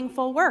on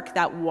meaningful work,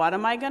 that what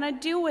am I going to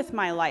do with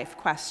my life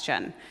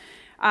question.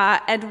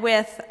 And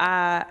with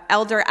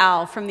Elder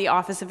Al from the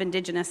Office of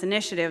Indigenous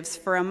Initiatives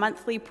for a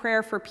monthly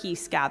prayer for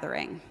peace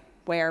gathering,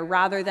 where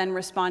rather than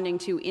responding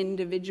to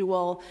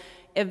individual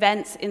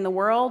events in the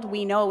world,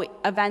 we know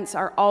events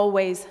are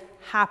always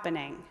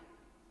happening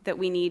that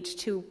we need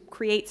to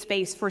create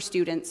space for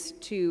students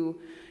to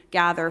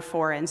gather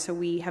for, and so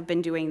we have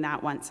been doing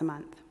that once a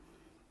month.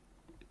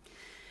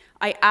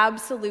 I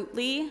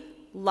absolutely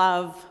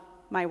love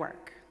my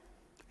work.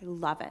 I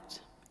love it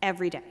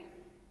every day.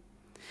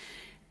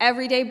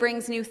 Every day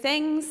brings new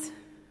things.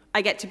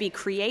 I get to be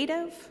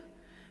creative,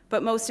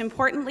 but most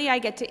importantly, I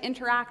get to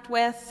interact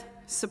with,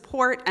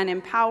 support, and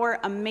empower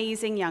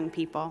amazing young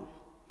people,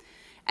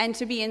 and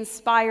to be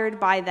inspired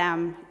by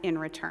them in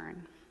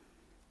return.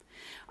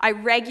 I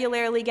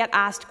regularly get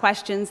asked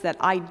questions that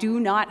I do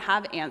not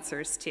have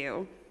answers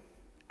to,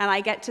 and I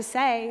get to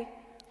say,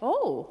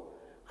 oh,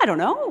 I don't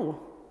know.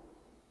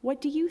 What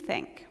do you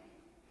think?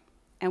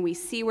 And we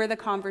see where the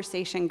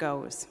conversation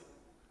goes.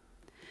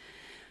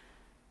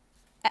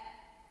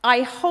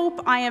 I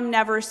hope I am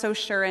never so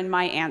sure in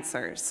my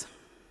answers.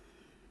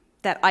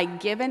 that I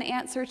give an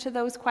answer to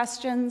those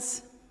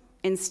questions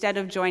instead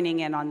of joining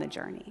in on the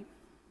journey.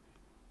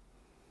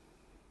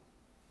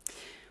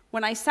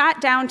 When I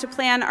sat down to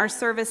plan our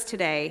service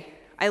today,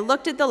 I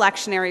looked at the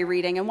lectionary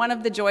reading, and one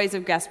of the joys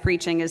of guest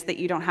preaching is that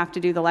you don't have to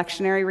do the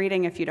lectionary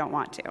reading if you don't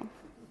want to.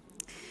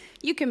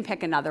 You can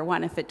pick another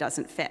one if it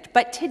doesn't fit.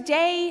 But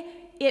today,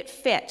 it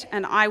fit,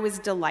 and I was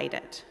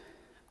delighted.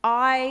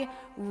 I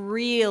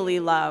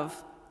really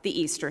love the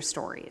Easter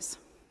stories.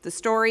 The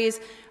stories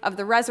of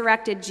the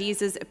resurrected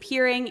Jesus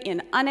appearing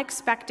in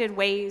unexpected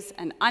ways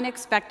and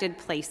unexpected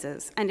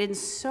places, and in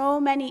so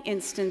many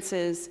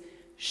instances,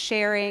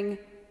 sharing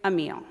a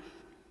meal.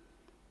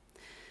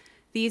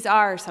 These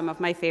are some of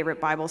my favorite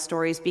Bible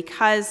stories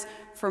because,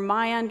 from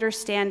my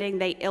understanding,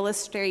 they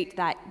illustrate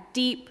that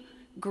deep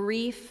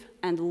grief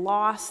and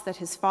loss that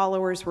his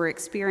followers were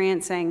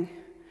experiencing,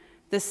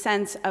 the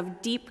sense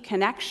of deep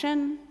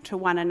connection to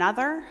one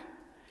another,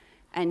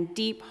 and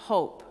deep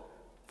hope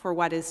for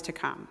what is to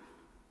come.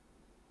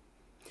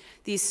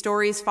 These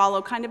stories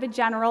follow kind of a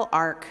general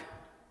arc.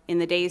 In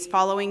the days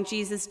following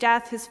Jesus'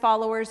 death, his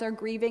followers are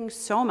grieving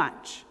so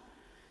much: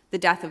 the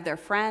death of their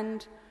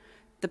friend,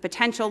 the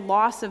potential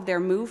loss of their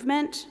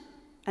movement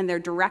and their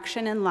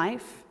direction in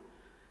life,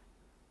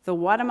 the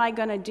what am I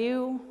going to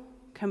do,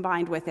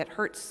 combined with it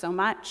hurts so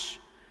much,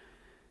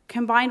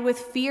 combined with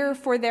fear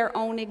for their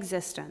own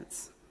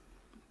existence.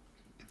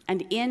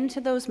 And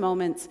into those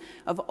moments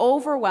of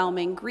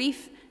overwhelming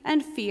grief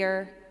and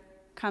fear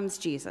comes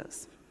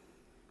Jesus,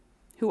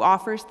 who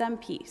offers them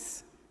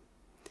peace.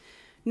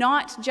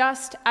 Not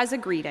just as a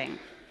greeting,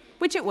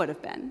 which it would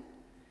have been,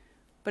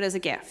 but as a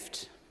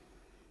gift.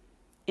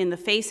 In the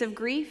face of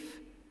grief,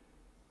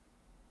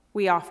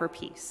 we offer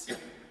peace.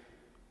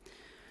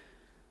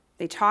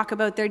 They talk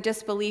about their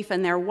disbelief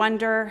and their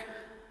wonder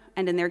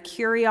and in their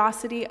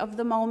curiosity of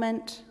the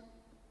moment.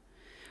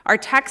 Our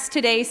text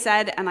today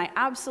said, and I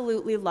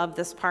absolutely love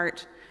this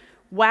part,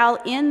 while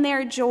in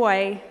their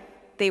joy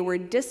they were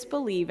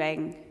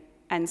disbelieving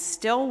and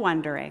still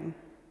wondering,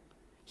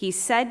 he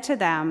said to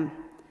them,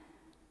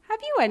 "Have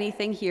you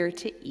anything here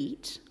to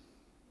eat?"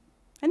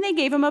 And they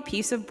gave him a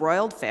piece of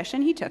broiled fish,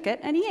 and he took it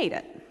and he ate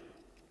it.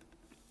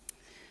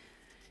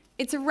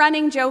 It's a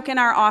running joke in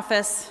our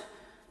office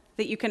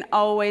that you can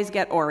always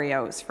get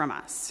Oreos from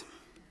us.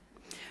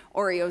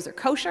 Oreos are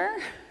kosher,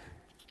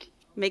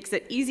 makes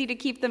it easy to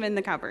keep them in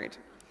the cupboard.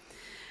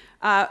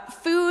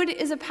 Food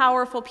is a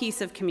powerful piece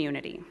of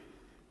community.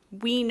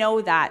 We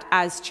know that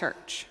as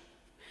church.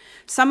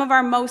 Some of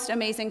our most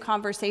amazing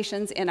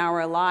conversations in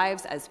our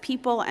lives as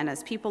people and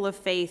as people of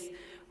faith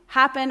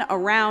happen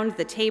around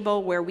the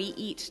table where we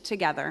eat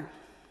together.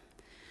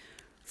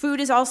 Food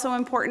is also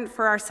important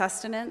for our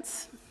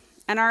sustenance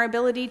and our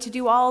ability to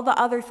do all the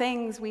other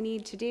things we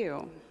need to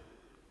do.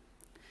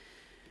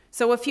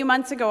 So a few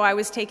months ago, I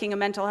was taking a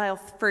mental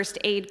health first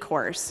aid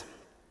course.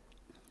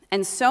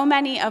 And so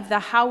many of the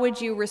how would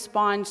you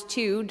respond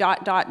to ...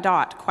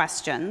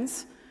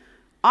 questions,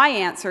 I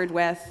answered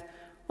with,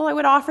 well, I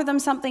would offer them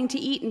something to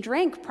eat and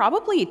drink,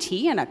 probably a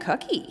tea and a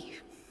cookie.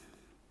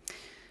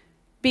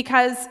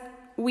 Because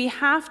we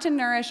have to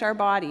nourish our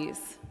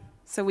bodies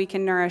so we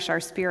can nourish our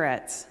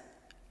spirits.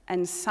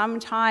 And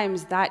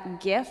sometimes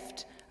that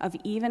gift of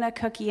even a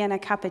cookie and a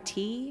cup of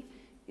tea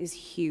is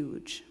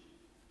huge.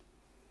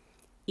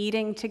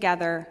 Eating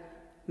together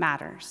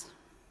matters.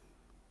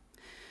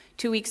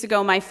 2 weeks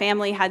ago, my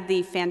family had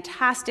the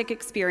fantastic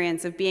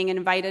experience of being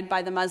invited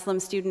by the Muslim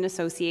Student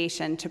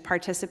Association to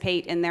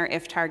participate in their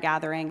iftar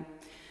gathering.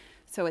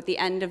 So at the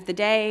end of the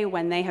day,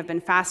 when they have been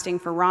fasting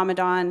for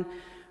Ramadan,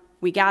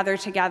 we gather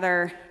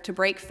together to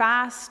break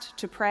fast,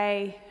 to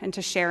pray, and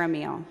to share a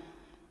meal.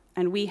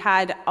 And we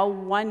had a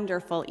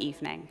wonderful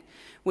evening,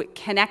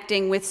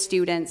 connecting with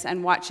students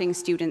and watching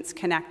students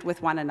connect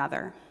with one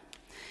another.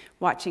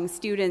 Watching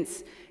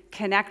students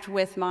connect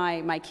with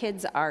my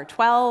kids are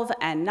 12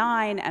 and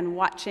 9, and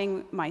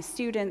watching my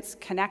students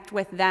connect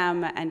with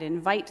them and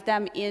invite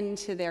them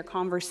into their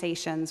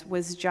conversations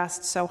was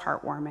just so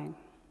heartwarming.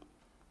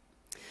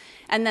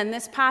 And then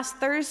this past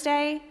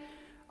Thursday,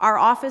 our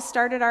office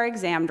started our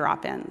exam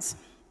drop-ins.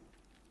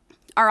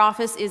 Our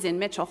office is in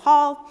Mitchell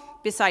Hall,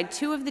 beside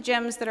 2 of the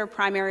gyms that are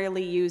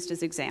primarily used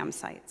as exam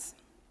sites.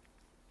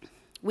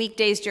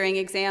 Weekdays during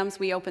exams,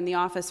 we open the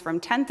office from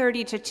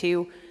 10:30 to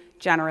 2,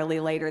 generally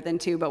later than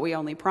 2, but we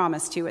only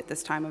promise 2 at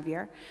this time of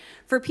year,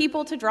 for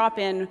people to drop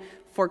in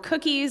for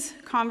cookies,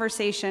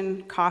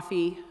 conversation,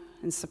 coffee,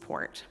 and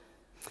support.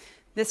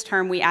 This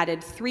term, we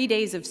added 3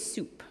 days of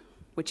soup,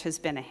 which has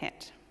been a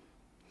hit.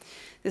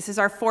 This is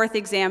our 4th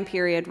exam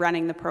period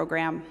running the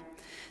program.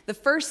 The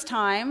first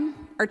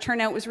time, our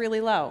turnout was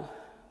really low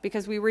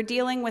because we were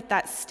dealing with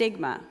that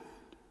stigma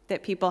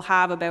that people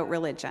have about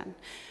religion.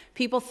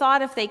 People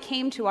thought if they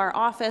came to our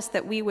office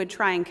that we would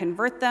try and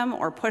convert them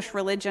or push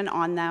religion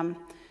on them,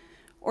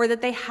 or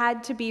that they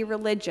had to be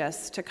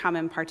religious to come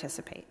and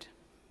participate.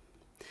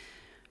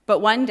 But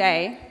one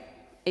day,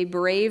 a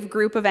brave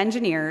group of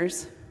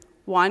engineers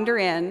wander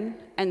in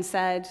and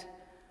said,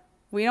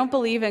 "We don't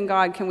believe in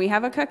God, can we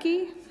have a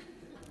cookie?"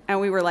 And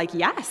we were like,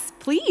 "Yes,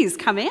 please,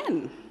 come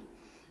in."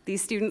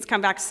 These students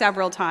come back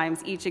several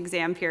times each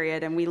exam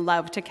period, and we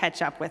love to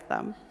catch up with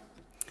them.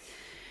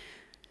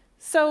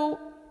 So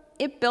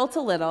it built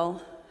a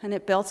little, and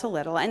it built a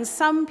little. And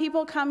some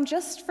people come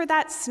just for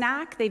that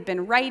snack. They've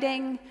been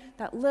writing,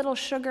 that little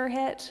sugar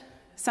hit.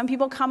 Some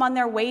people come on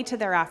their way to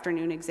their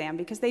afternoon exam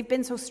because they've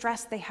been so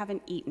stressed they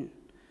haven't eaten.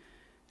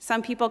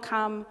 Some people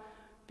come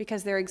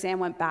because their exam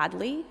went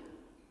badly,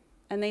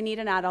 and they need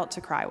an adult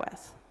to cry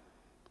with.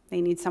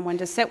 They need someone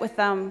to sit with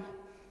them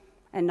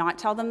and not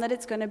tell them that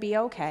it's going to be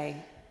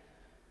okay,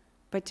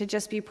 but to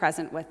just be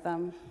present with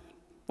them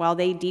while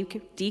they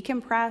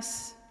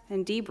decompress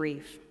and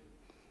debrief.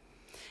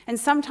 And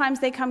sometimes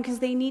they come because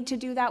they need to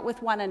do that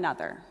with one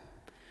another.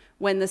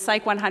 When the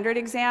Psych 100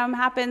 exam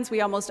happens, we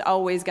almost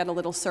always get a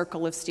little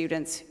circle of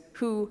students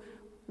who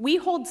we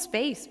hold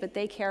space, but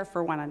they care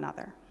for one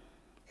another.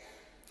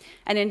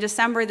 And in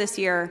December this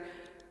year,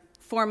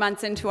 4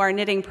 months into our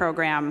knitting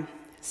program,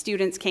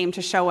 students came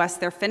to show us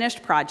their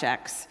finished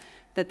projects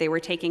that they were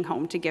taking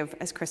home to give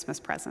as Christmas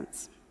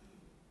presents.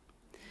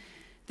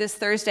 This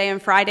Thursday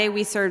and Friday,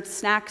 we served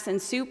snacks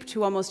and soup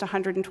to almost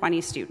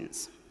 120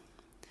 students.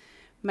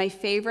 My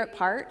favorite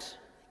part,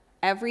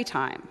 every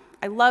time,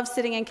 I love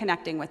sitting and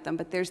connecting with them,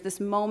 but there's this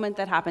moment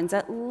that happens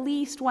at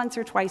least once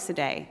or twice a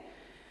day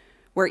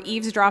where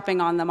eavesdropping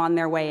on them on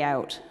their way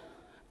out,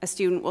 a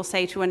student will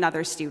say to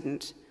another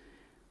student,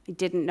 "I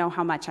didn't know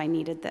how much I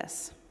needed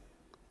this,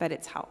 but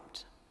it's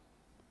helped."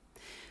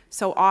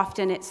 So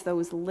often it's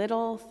those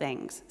little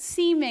things,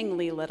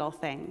 seemingly little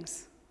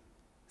things,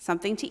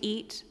 something to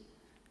eat,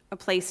 a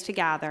place to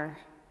gather,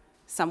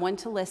 someone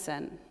to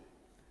listen,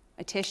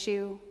 a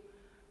tissue,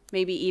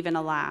 maybe even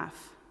a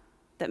laugh,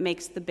 that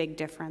makes the big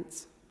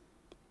difference.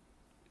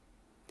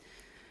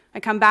 I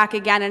come back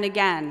again and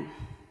again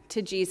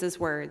to Jesus'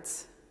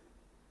 words,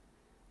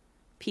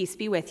 "Peace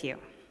be with you."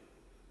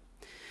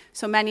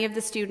 So many of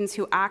the students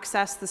who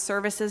access the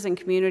services and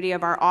community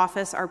of our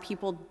office are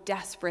people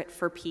desperate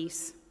for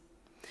peace,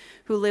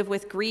 who live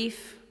with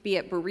grief, be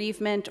it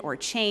bereavement or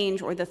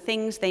change or the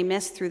things they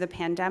missed through the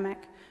pandemic,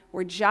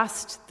 or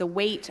just the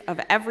weight of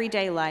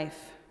everyday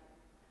life.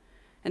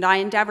 And I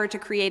endeavor to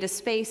create a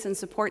space and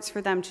supports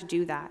for them to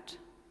do that,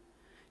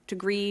 to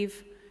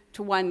grieve,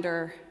 to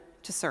wonder,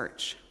 to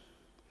search.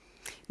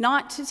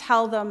 Not to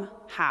tell them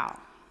how,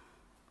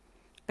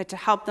 but to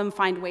help them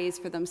find ways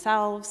for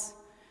themselves,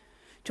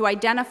 to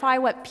identify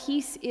what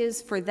peace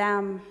is for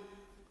them,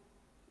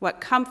 what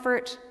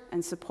comfort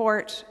and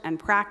support and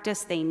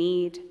practice they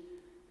need,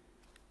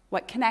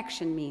 what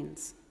connection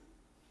means,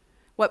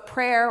 what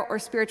prayer or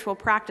spiritual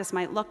practice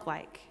might look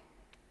like,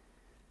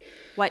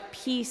 what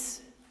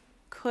peace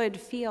could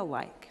feel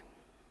like.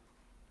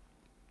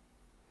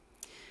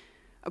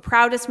 A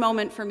proudest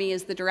moment for me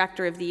as the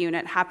director of the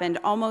unit happened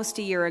almost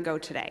a year ago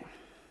today.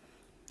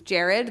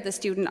 Jared, the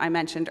student I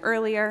mentioned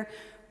earlier,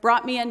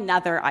 brought me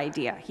another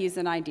idea. He's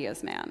an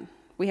ideas man.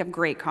 We have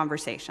great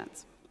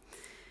conversations.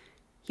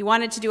 He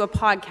wanted to do a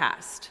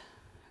podcast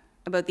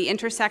about the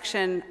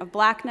intersection of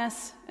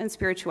Blackness and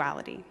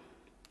spirituality.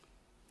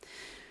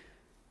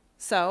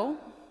 So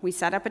we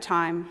set up a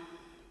time.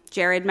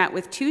 Jared met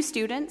with 2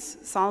 students,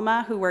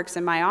 Salma, who works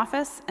in my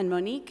office, and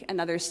Monique,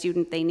 another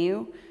student they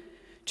knew,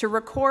 to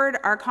record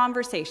our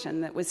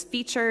conversation that was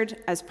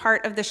featured as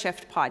part of the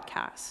Shift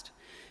podcast.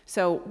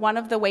 So one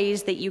of the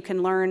ways that you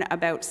can learn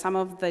about some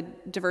of the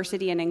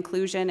diversity and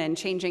inclusion and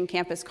changing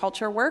campus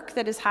culture work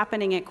that is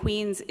happening at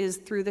Queen's is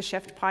through the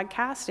Shift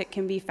podcast. It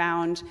can be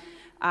found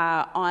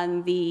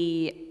on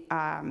the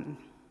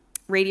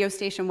radio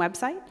station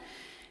website.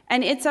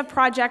 And it's a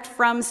project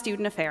from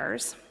Student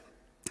Affairs.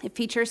 It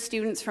features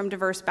students from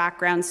diverse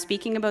backgrounds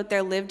speaking about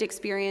their lived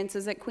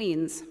experiences at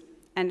Queen's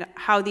and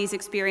how these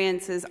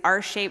experiences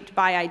are shaped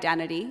by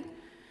identity,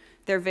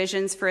 their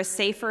visions for a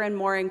safer and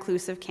more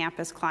inclusive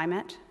campus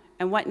climate,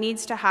 and what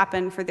needs to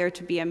happen for there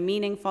to be a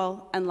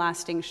meaningful and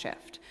lasting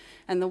shift.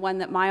 And the one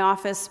that my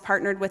office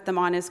partnered with them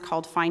on is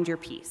called Find Your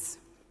Peace.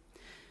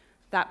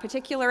 That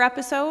particular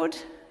episode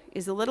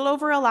is a little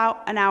over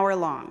an hour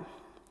long.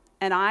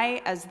 And I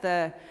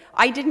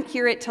didn't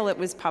hear it till it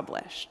was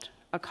published.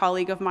 A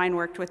colleague of mine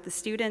worked with the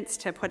students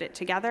to put it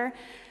together,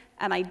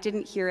 and I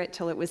didn't hear it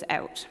till it was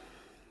out.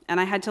 And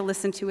I had to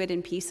listen to it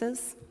in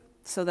pieces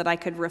so that I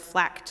could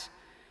reflect.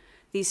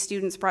 These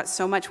students brought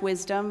so much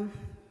wisdom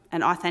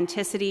and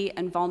authenticity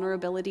and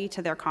vulnerability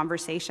to their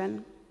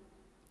conversation.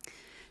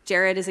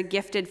 Jared is a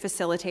gifted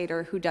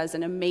facilitator who does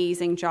an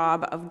amazing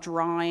job of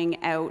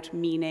drawing out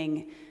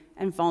meaning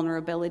and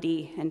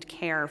vulnerability and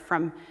care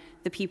from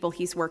the people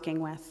he's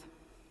working with.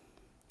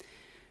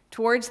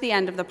 Towards the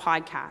end of the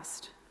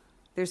podcast,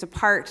 there's a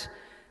part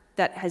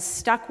that has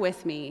stuck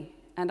with me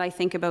and I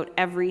think about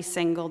every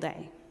single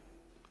day.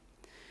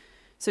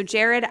 So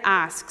Jared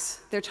asks,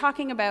 they're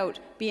talking about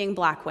being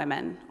Black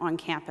women on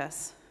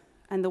campus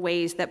and the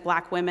ways that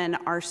Black women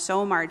are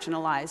so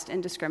marginalized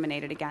and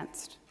discriminated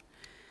against.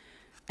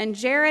 And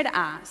Jared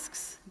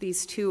asks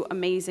these 2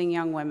 amazing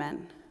young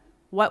women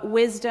what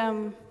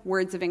wisdom,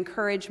 words of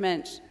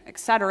encouragement,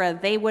 etc.,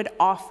 they would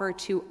offer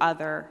to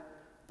other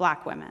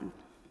Black women.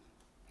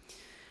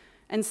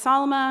 And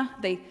Salma,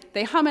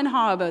 they hum and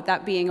haw about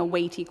that being a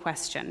weighty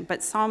question,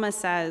 but Salma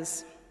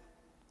says,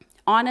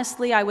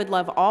 honestly, I would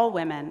love all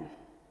women,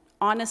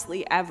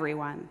 honestly,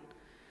 everyone,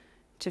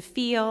 to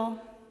feel,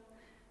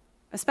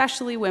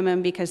 especially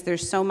women, because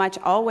there's so much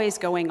always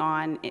going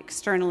on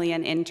externally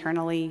and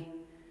internally.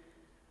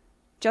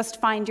 Just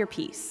find your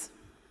peace.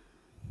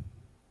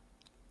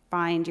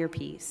 Find your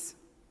peace.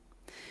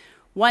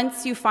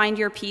 Once you find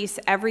your peace,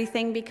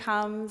 everything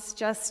becomes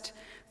just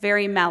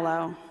very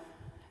mellow,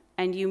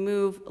 and you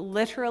move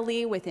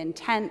literally with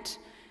intent,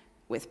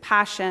 with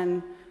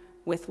passion,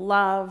 with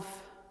love,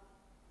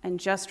 and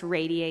just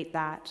radiate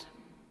that.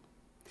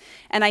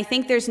 And I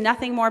think there's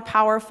nothing more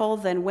powerful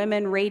than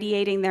women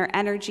radiating their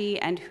energy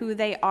and who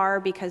they are,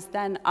 because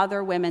then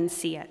other women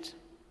see it.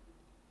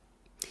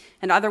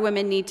 And other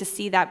women need to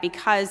see that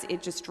because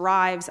it just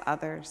drives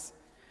others.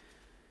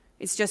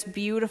 It's just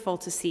beautiful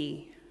to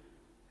see.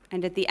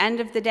 And at the end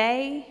of the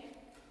day,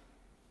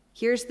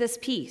 here's this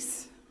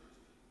peace.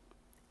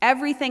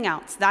 Everything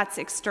else that's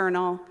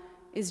external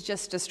is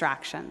just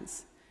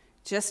distractions,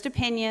 just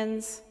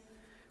opinions,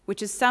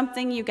 which is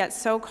something you get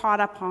so caught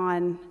up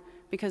on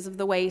because of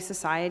the way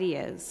society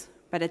is.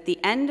 But at the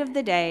end of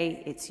the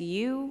day, it's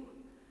you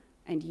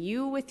and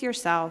you with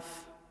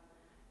yourself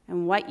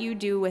and what you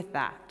do with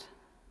that.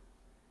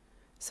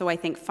 So I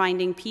think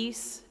finding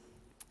peace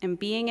and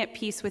being at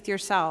peace with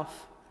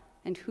yourself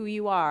and who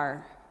you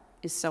are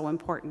is so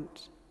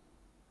important.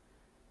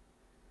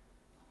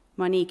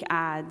 Monique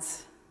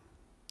adds,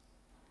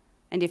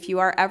 and if you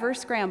are ever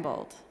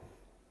scrambled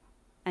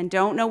and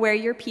don't know where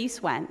your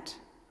peace went,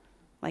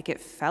 like it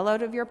fell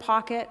out of your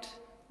pocket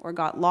or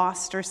got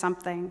lost or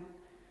something,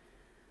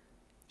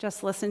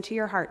 just listen to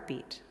your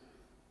heartbeat.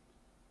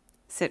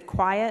 Sit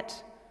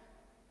quiet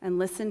and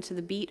listen to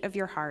the beat of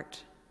your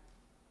heart.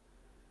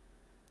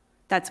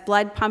 That's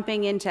blood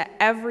pumping into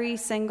every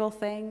single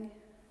thing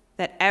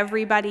that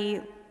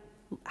everybody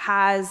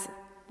has,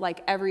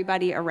 like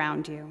everybody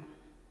around you.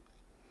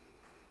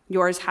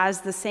 Yours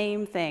has the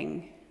same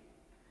thing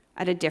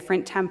at a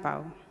different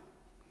tempo.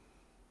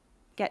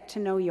 Get to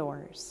know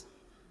yours.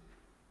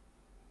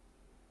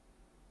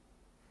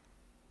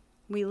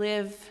 We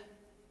live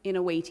in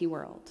a weighty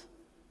world.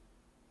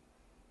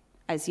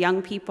 As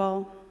young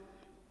people,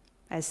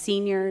 as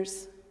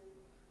seniors,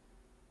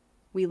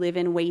 we live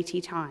in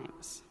weighty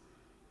times.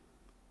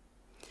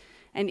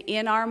 And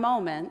in our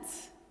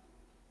moments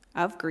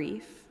of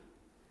grief,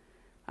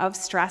 of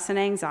stress and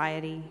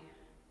anxiety,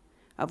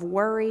 of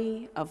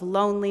worry, of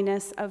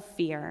loneliness, of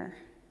fear,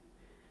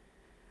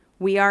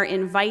 we are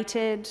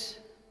invited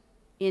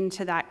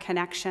into that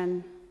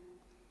connection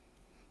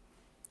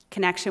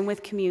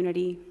with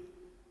community,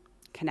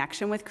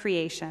 connection with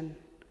creation,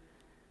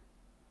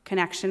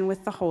 connection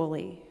with the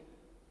holy.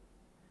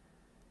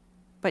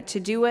 But to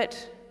do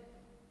it,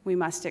 we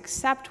must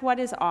accept what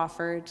is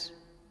offered.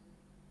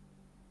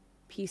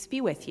 Peace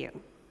be with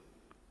you.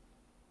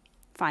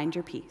 Find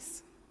your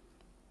peace.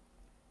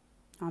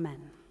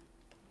 Amen.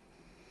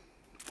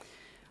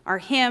 Our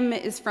hymn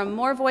is from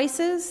More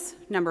Voices,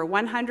 number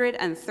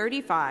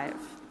 135,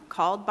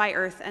 called By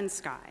Earth and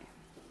Sky.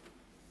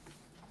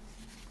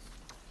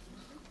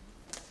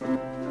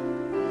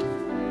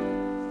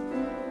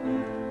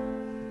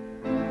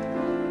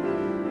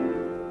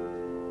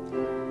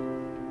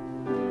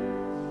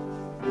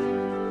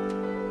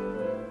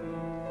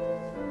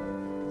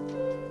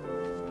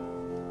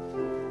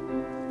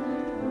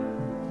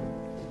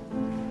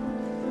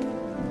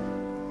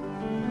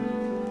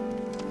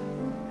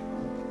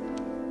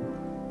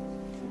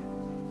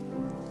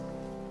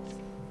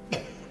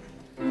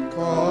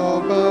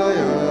 Called by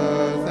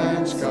earth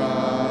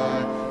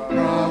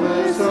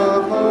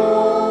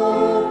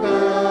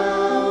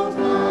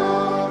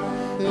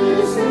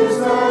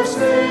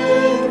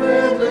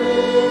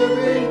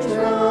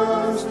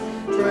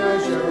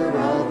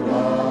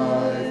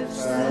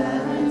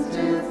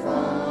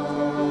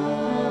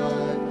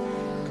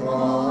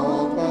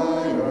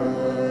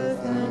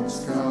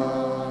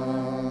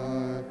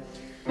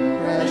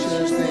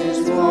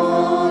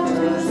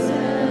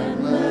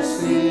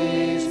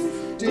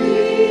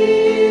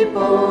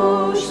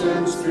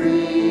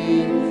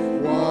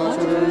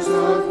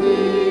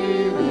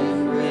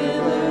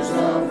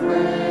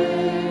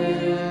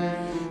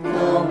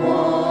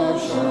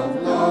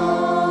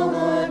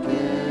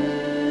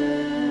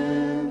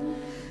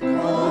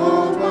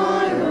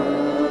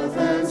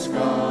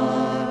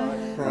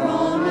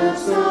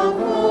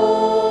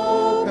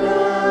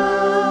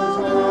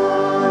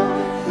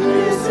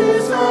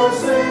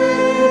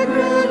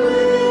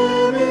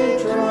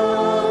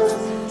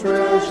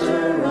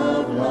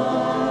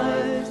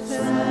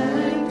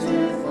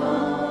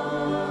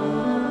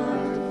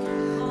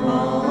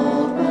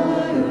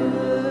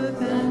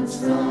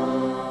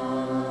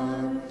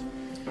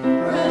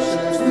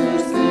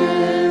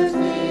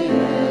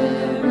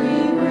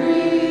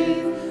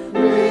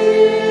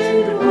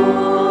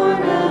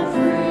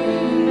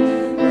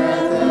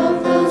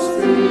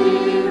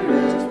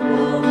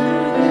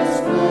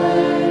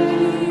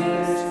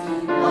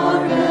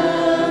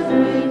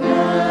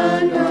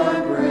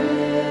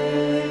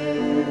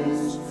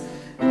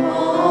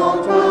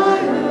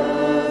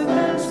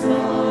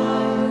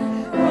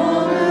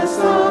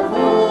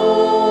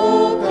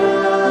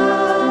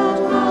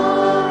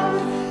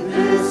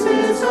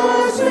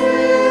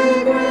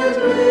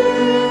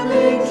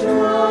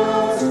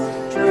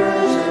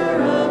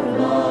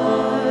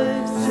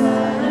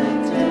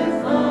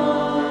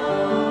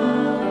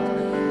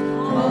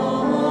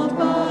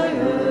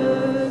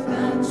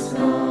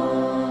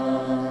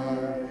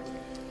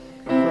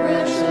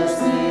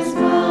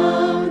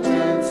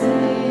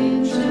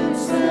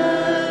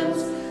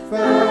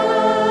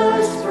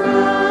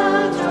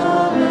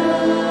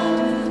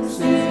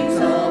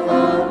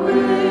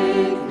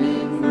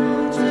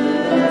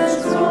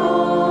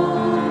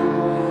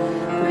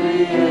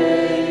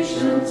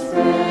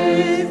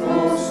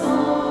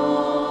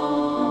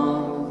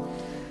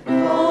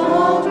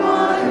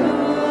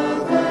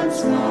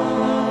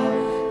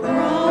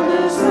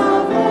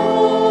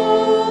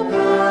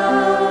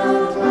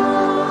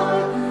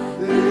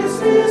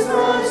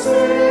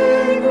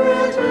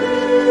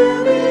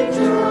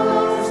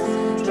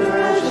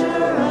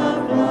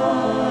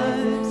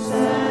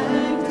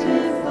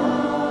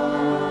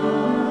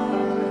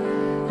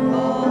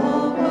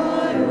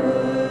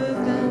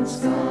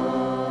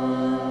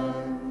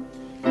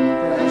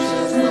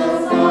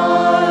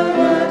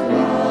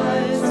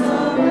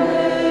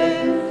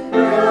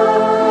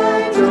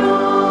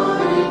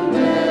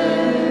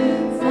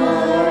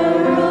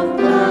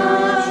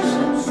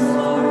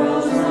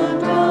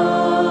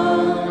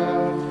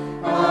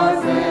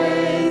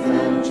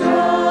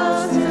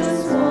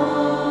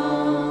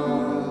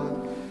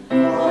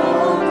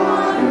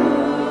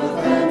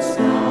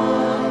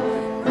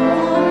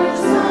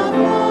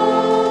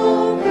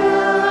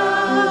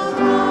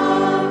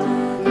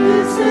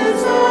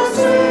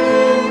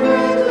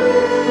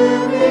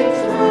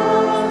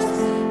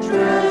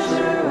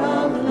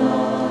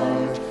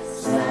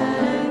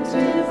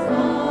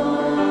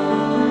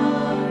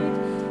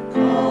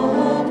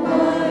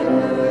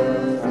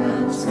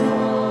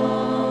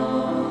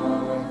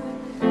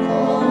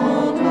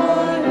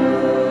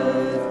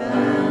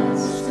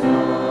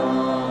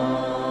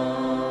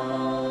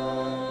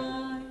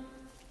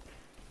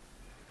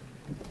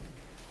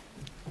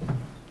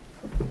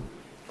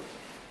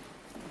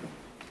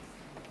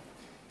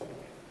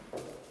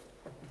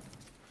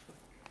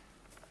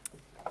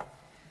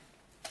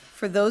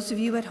For those of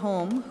you at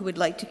home who would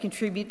like to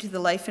contribute to the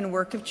life and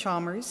work of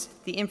Chalmers,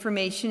 the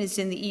information is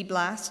in the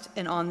e-blast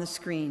and on the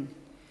screen.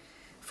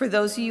 For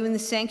those of you in the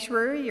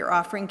sanctuary, your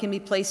offering can be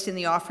placed in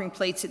the offering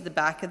plates at the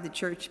back of the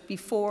church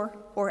before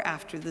or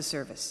after the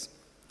service.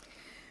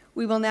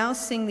 We will now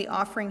sing the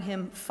offering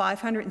hymn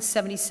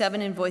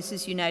 577 in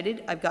Voices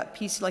United, I've Got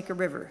Peace Like a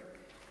River.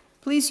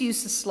 Please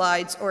use the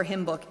slides or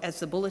hymn book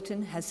as the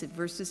bulletin has the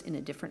verses in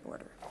a different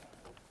order.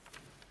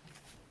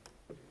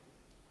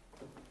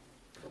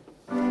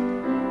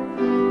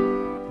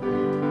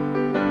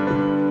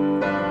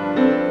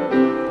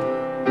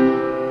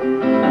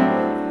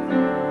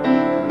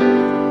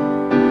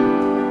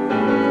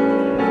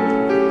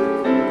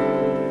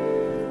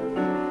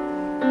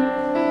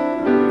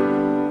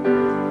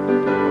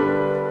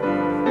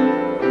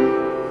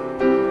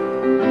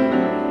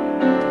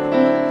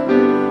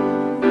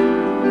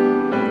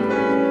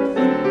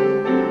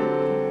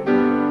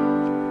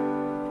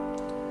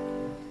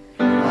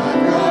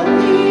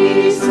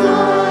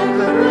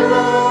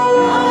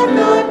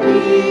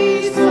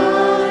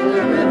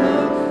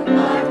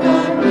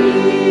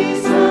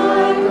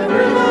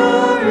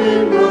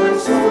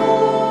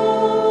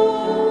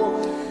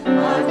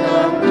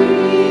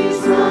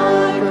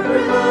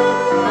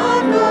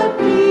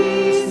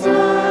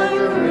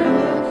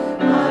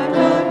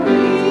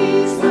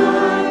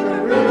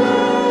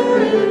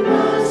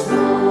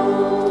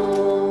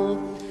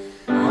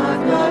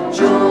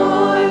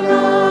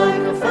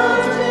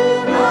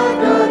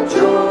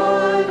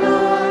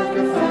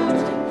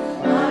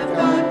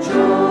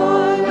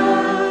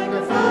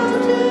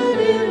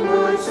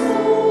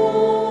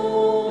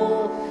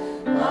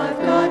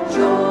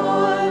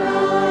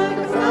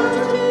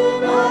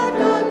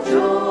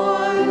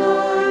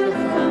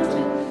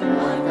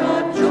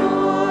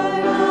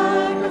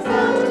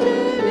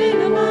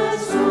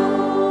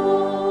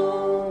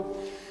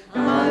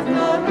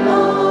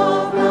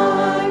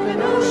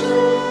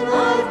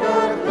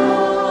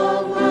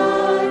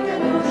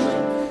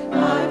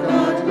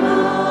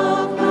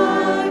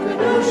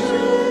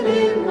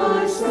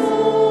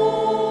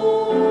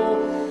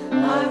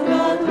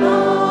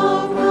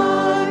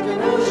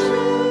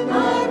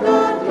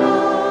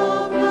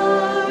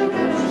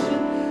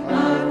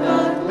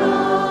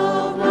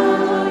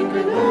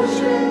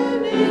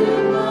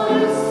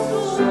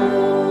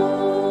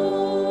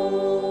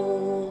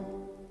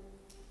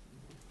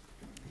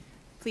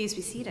 Please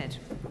be seated.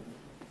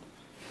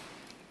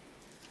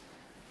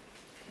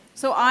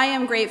 So I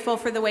am grateful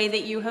for the way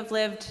that you have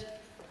lived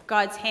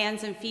God's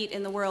hands and feet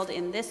in the world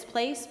in this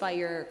place by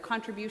your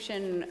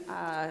contribution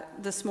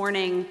this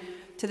morning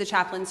to the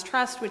Chaplain's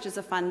Trust, which is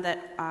a fund that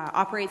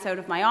operates out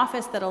of my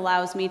office that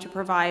allows me to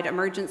provide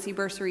emergency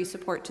bursary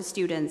support to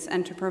students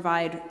and to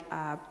provide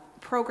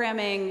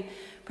programming,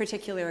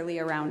 particularly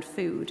around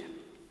food.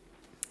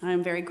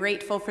 I'm very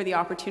grateful for the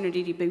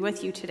opportunity to be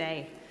with you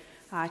today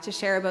to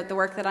share about the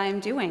work that I am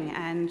doing,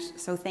 and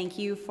so thank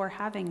you for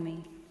having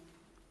me.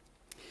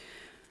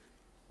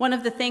 One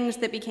of the things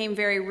that became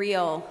very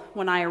real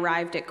when I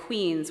arrived at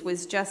Queen's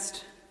was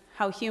just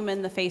how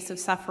human the face of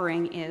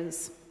suffering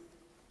is.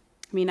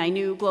 I mean, I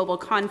knew global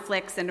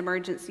conflicts and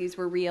emergencies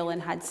were real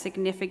and had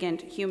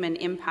significant human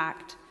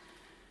impact,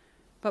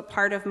 but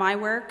part of my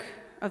work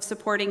of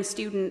supporting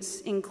students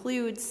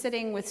includes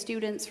sitting with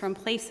students from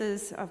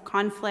places of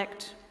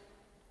conflict,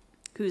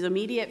 whose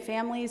immediate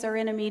families are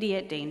in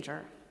immediate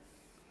danger,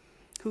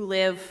 who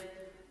live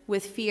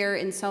with fear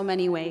in so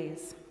many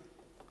ways.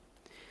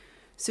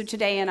 So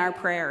today in our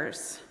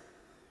prayers,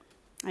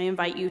 I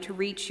invite you to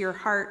reach your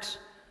heart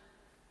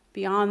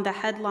beyond the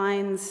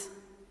headlines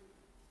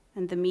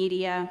and the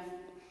media,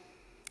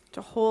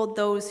 to hold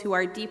those who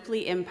are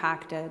deeply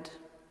impacted,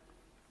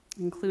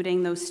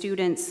 including those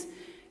students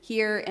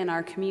here in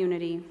our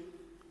community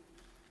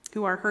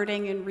who are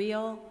hurting in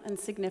real and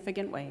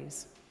significant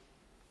ways.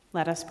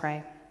 Let us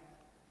pray.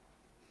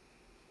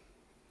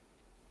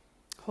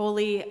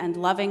 Holy and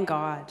loving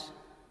God,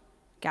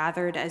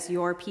 gathered as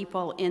your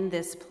people in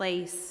this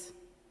place,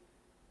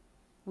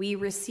 we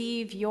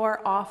receive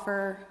your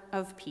offer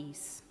of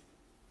peace.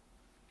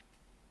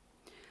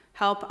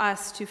 Help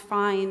us to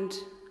find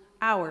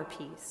our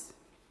peace.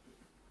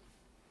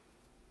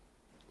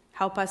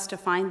 Help us to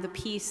find the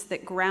peace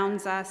that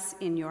grounds us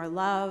in your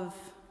love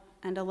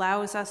and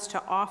allows us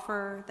to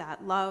offer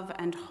that love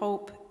and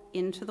hope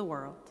into the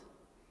world.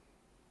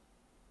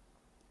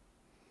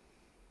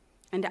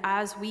 And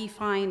as we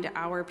find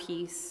our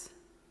peace,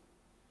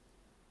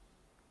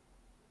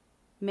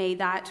 may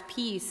that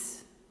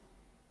peace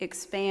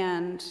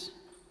expand,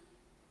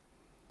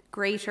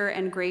 greater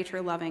and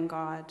greater loving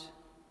God,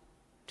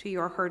 to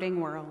your hurting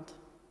world.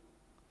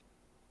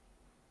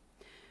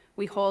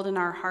 We hold in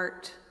our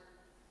heart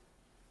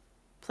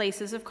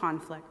places of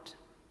conflict,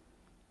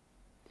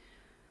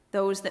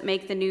 those that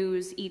make the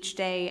news each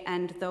day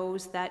and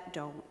those that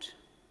don't.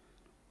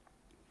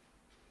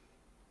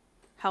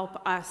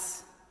 Help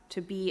us to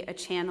be a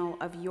channel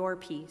of your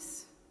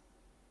peace.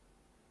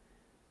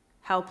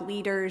 Help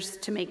leaders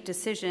to make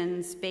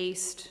decisions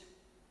based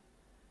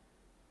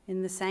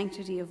in the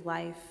sanctity of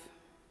life.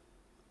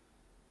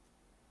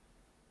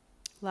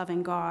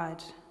 Loving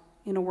God,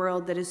 in a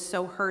world that is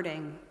so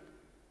hurting,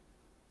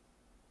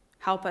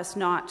 help us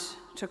not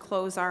to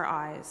close our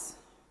eyes.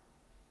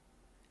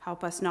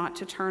 Help us not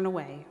to turn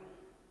away.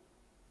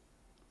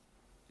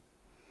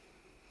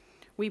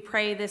 We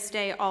pray this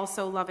day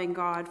also, loving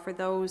God, for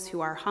those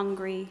who are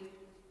hungry,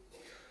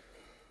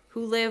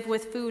 who live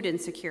with food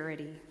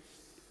insecurity,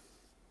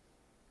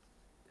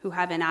 who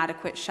have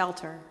inadequate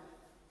shelter,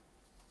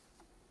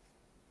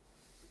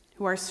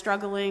 who are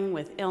struggling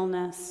with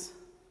illness,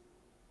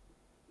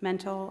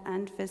 mental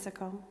and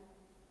physical,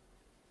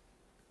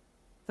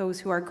 those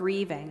who are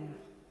grieving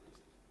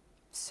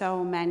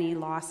so many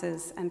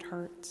losses and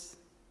hurts.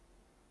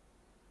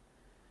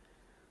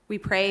 We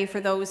pray for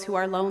those who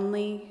are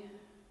lonely,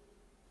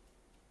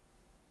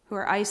 who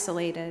are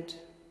isolated,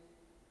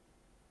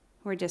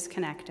 who are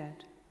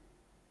disconnected.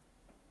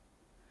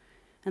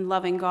 And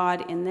loving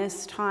God, in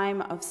this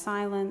time of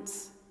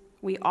silence,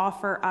 we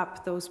offer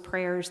up those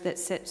prayers that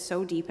sit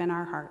so deep in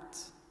our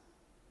hearts.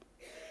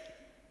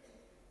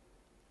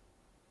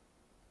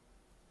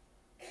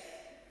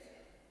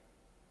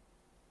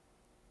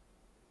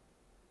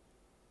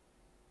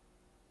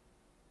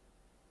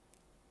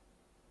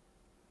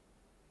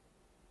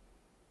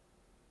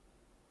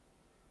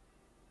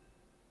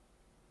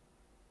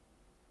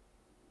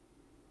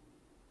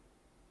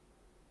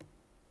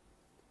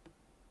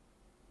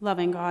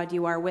 Loving God,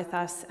 you are with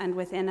us and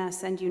within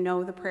us, and you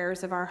know the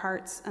prayers of our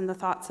hearts and the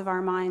thoughts of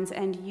our minds,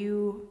 and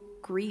you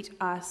greet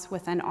us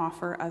with an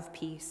offer of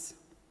peace.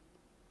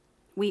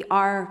 We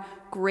are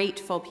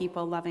grateful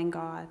people, loving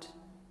God.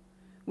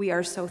 We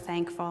are so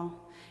thankful.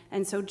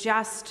 And so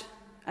just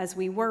as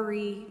we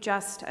worry,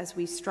 just as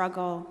we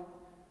struggle,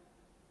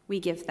 we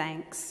give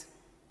thanks.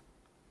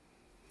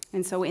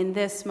 And so in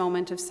this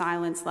moment of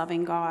silence,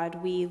 loving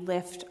God, we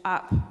lift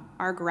up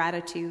our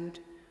gratitude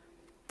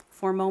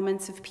for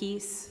moments of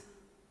peace,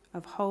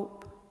 of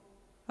hope,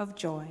 of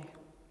joy.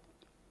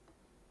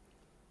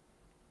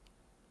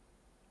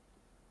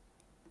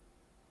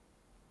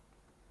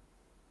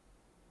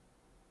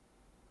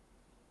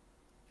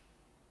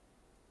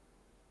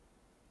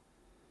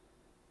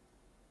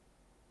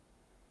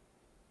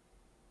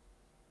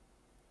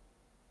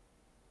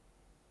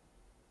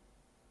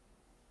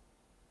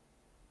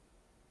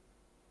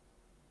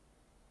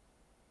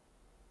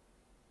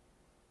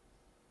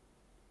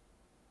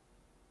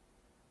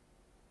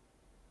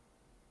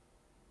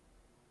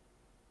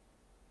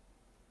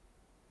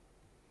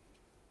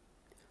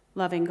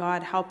 Loving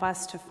God, help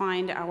us to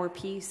find our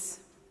peace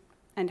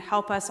and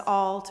help us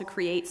all to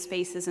create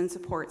spaces and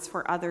supports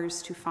for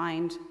others to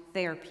find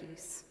their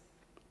peace.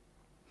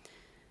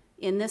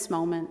 In this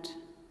moment,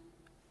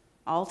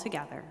 all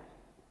together,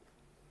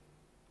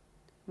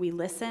 we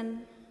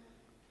listen,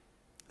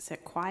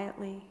 sit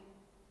quietly,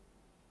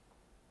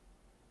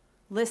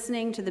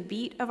 listening to the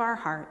beat of our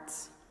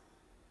hearts,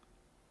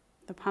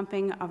 the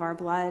pumping of our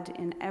blood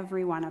in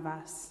every one of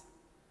us,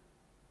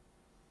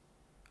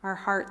 our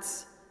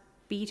hearts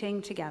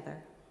beating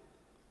together,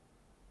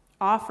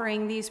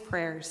 offering these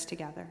prayers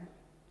together,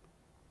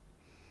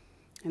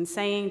 and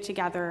saying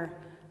together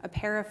a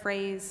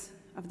paraphrase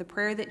of the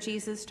prayer that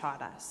Jesus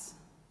taught us,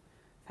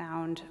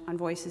 found on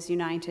Voices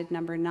United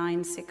number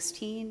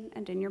 916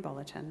 and in your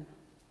bulletin.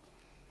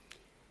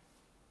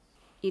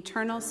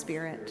 Eternal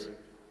Spirit,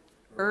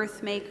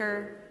 earth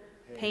maker,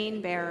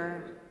 pain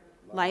bearer,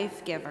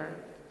 life giver,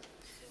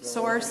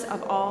 source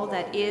of all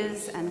that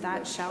is and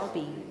that shall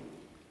be,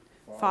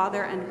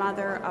 Father and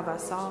Mother of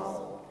us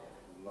all,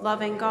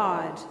 loving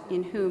God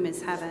in whom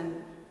is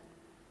heaven.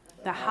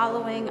 The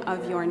hallowing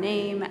of your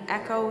name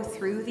echo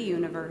through the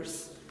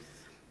universe.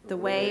 The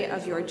way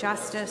of your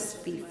justice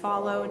be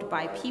followed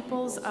by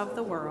peoples of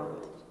the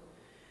world.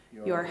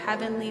 Your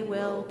heavenly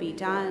will be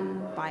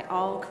done by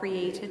all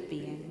created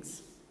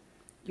beings.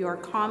 Your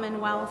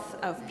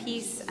commonwealth of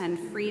peace and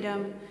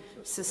freedom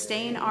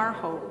sustain our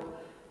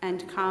hope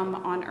and come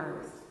on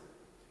earth.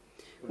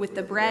 With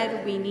the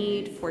bread we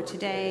need for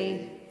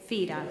today,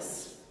 feed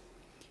us.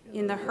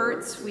 In the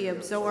hurts we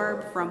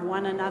absorb from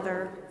one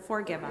another,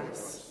 forgive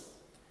us.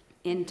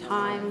 In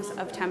times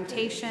of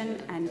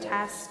temptation and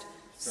test,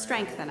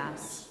 strengthen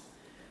us.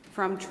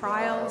 From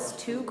trials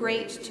too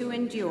great to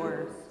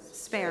endure,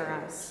 spare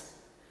us.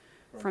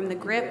 From the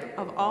grip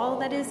of all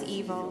that is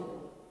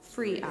evil,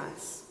 free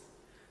us.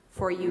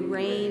 For you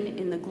reign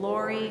in the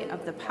glory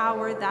of the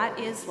power that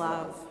is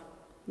love,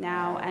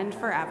 now and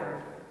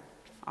forever.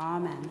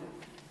 Amen.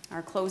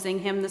 Our closing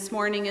hymn this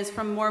morning is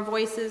from More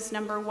Voices,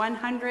 number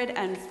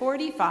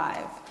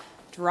 145,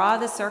 Draw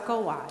the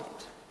Circle Wide.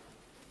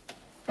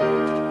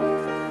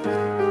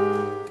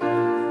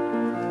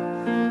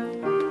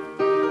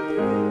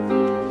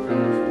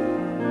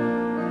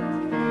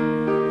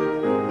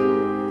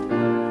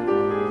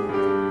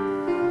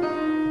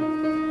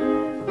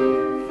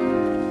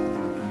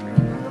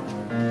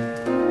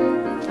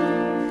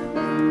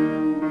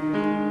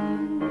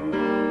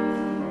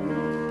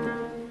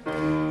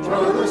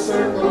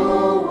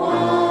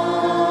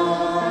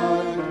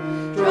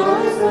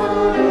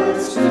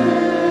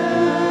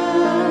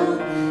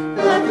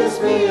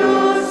 Be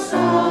your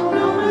song,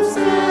 no one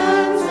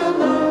stands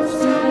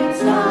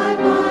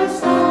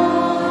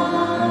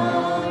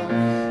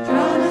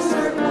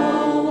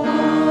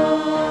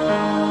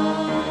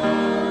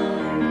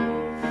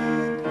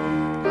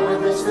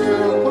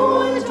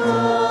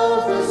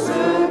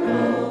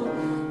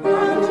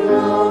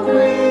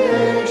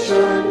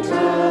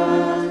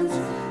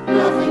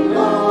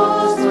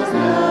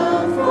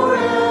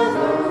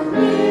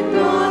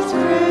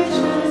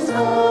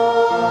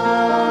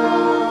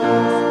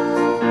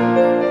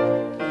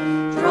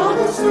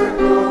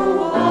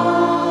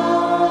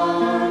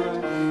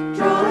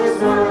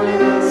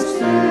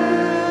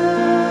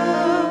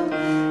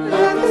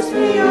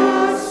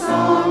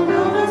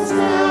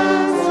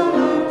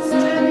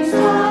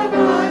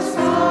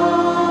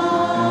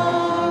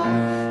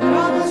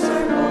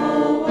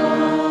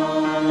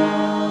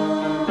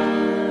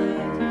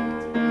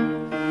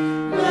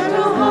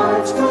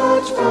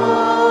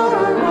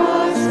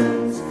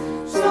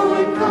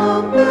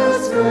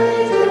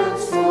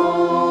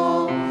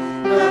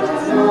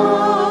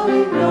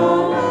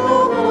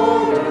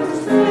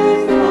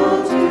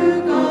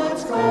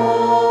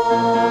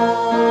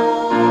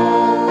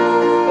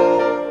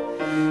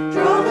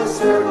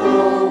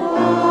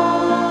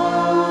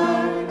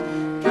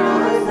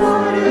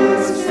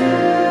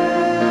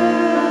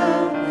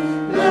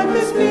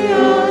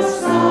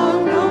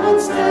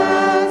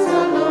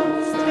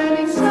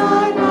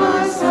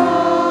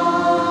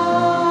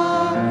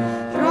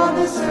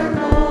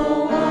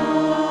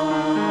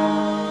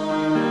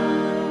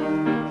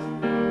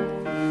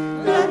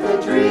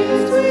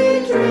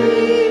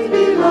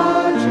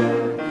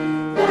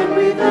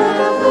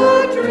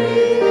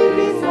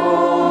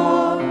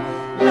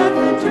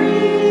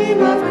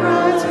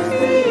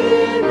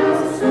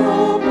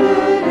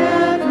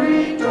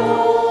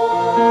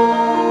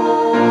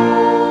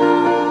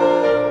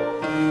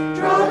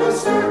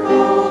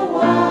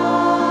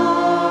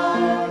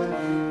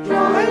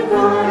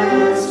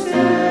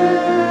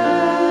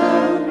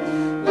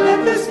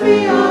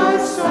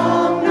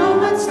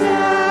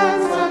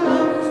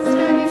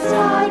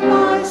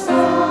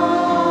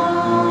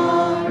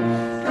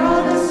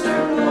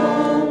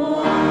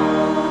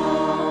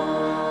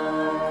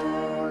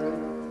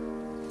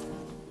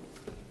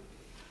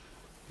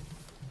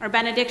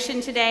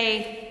benediction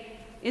today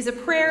is a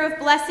prayer of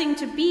blessing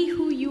to be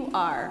who you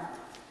are.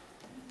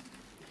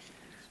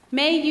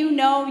 May you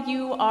know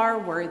you are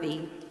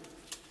worthy.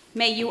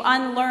 May you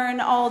unlearn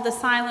all the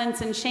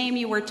silence and shame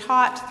you were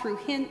taught through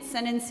hints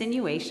and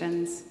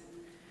insinuations.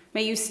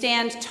 May you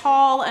stand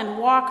tall and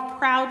walk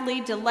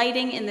proudly,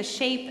 delighting in the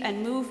shape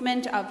and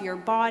movement of your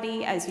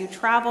body as you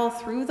travel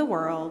through the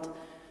world,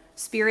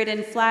 spirit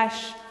in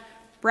flesh,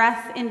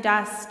 breath in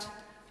dust,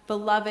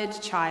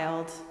 beloved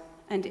child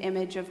and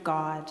image of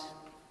God.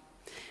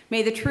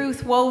 May the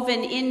truth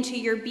woven into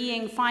your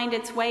being find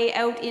its way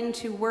out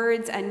into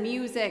words and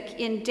music,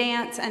 in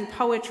dance and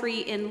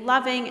poetry, in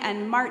loving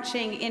and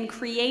marching, in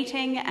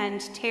creating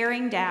and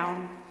tearing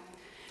down.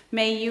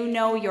 May you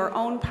know your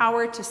own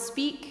power to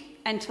speak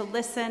and to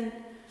listen,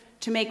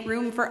 to make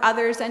room for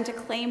others and to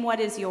claim what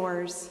is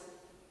yours.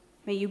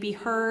 May you be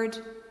heard,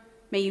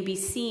 may you be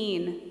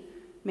seen,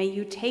 may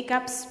you take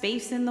up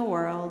space in the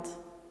world.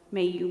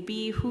 May you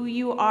be who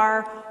you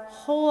are,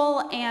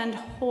 whole and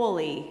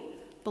holy,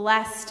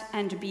 blessed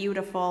and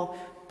beautiful,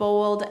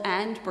 bold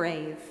and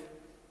brave.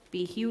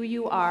 Be who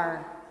you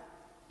are.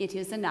 It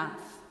is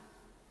enough.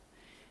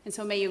 And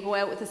so may you go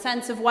out with a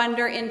sense of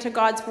wonder into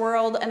God's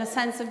world and a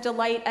sense of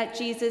delight at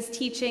Jesus'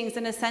 teachings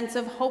and a sense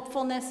of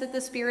hopefulness at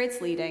the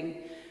Spirit's leading.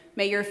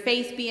 May your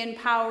faith be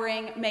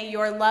empowering. May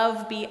your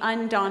love be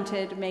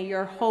undaunted. May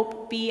your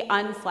hope be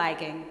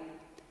unflagging.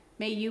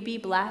 May you be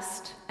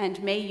blessed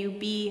and may you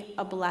be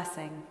a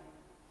blessing.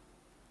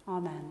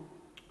 Amen.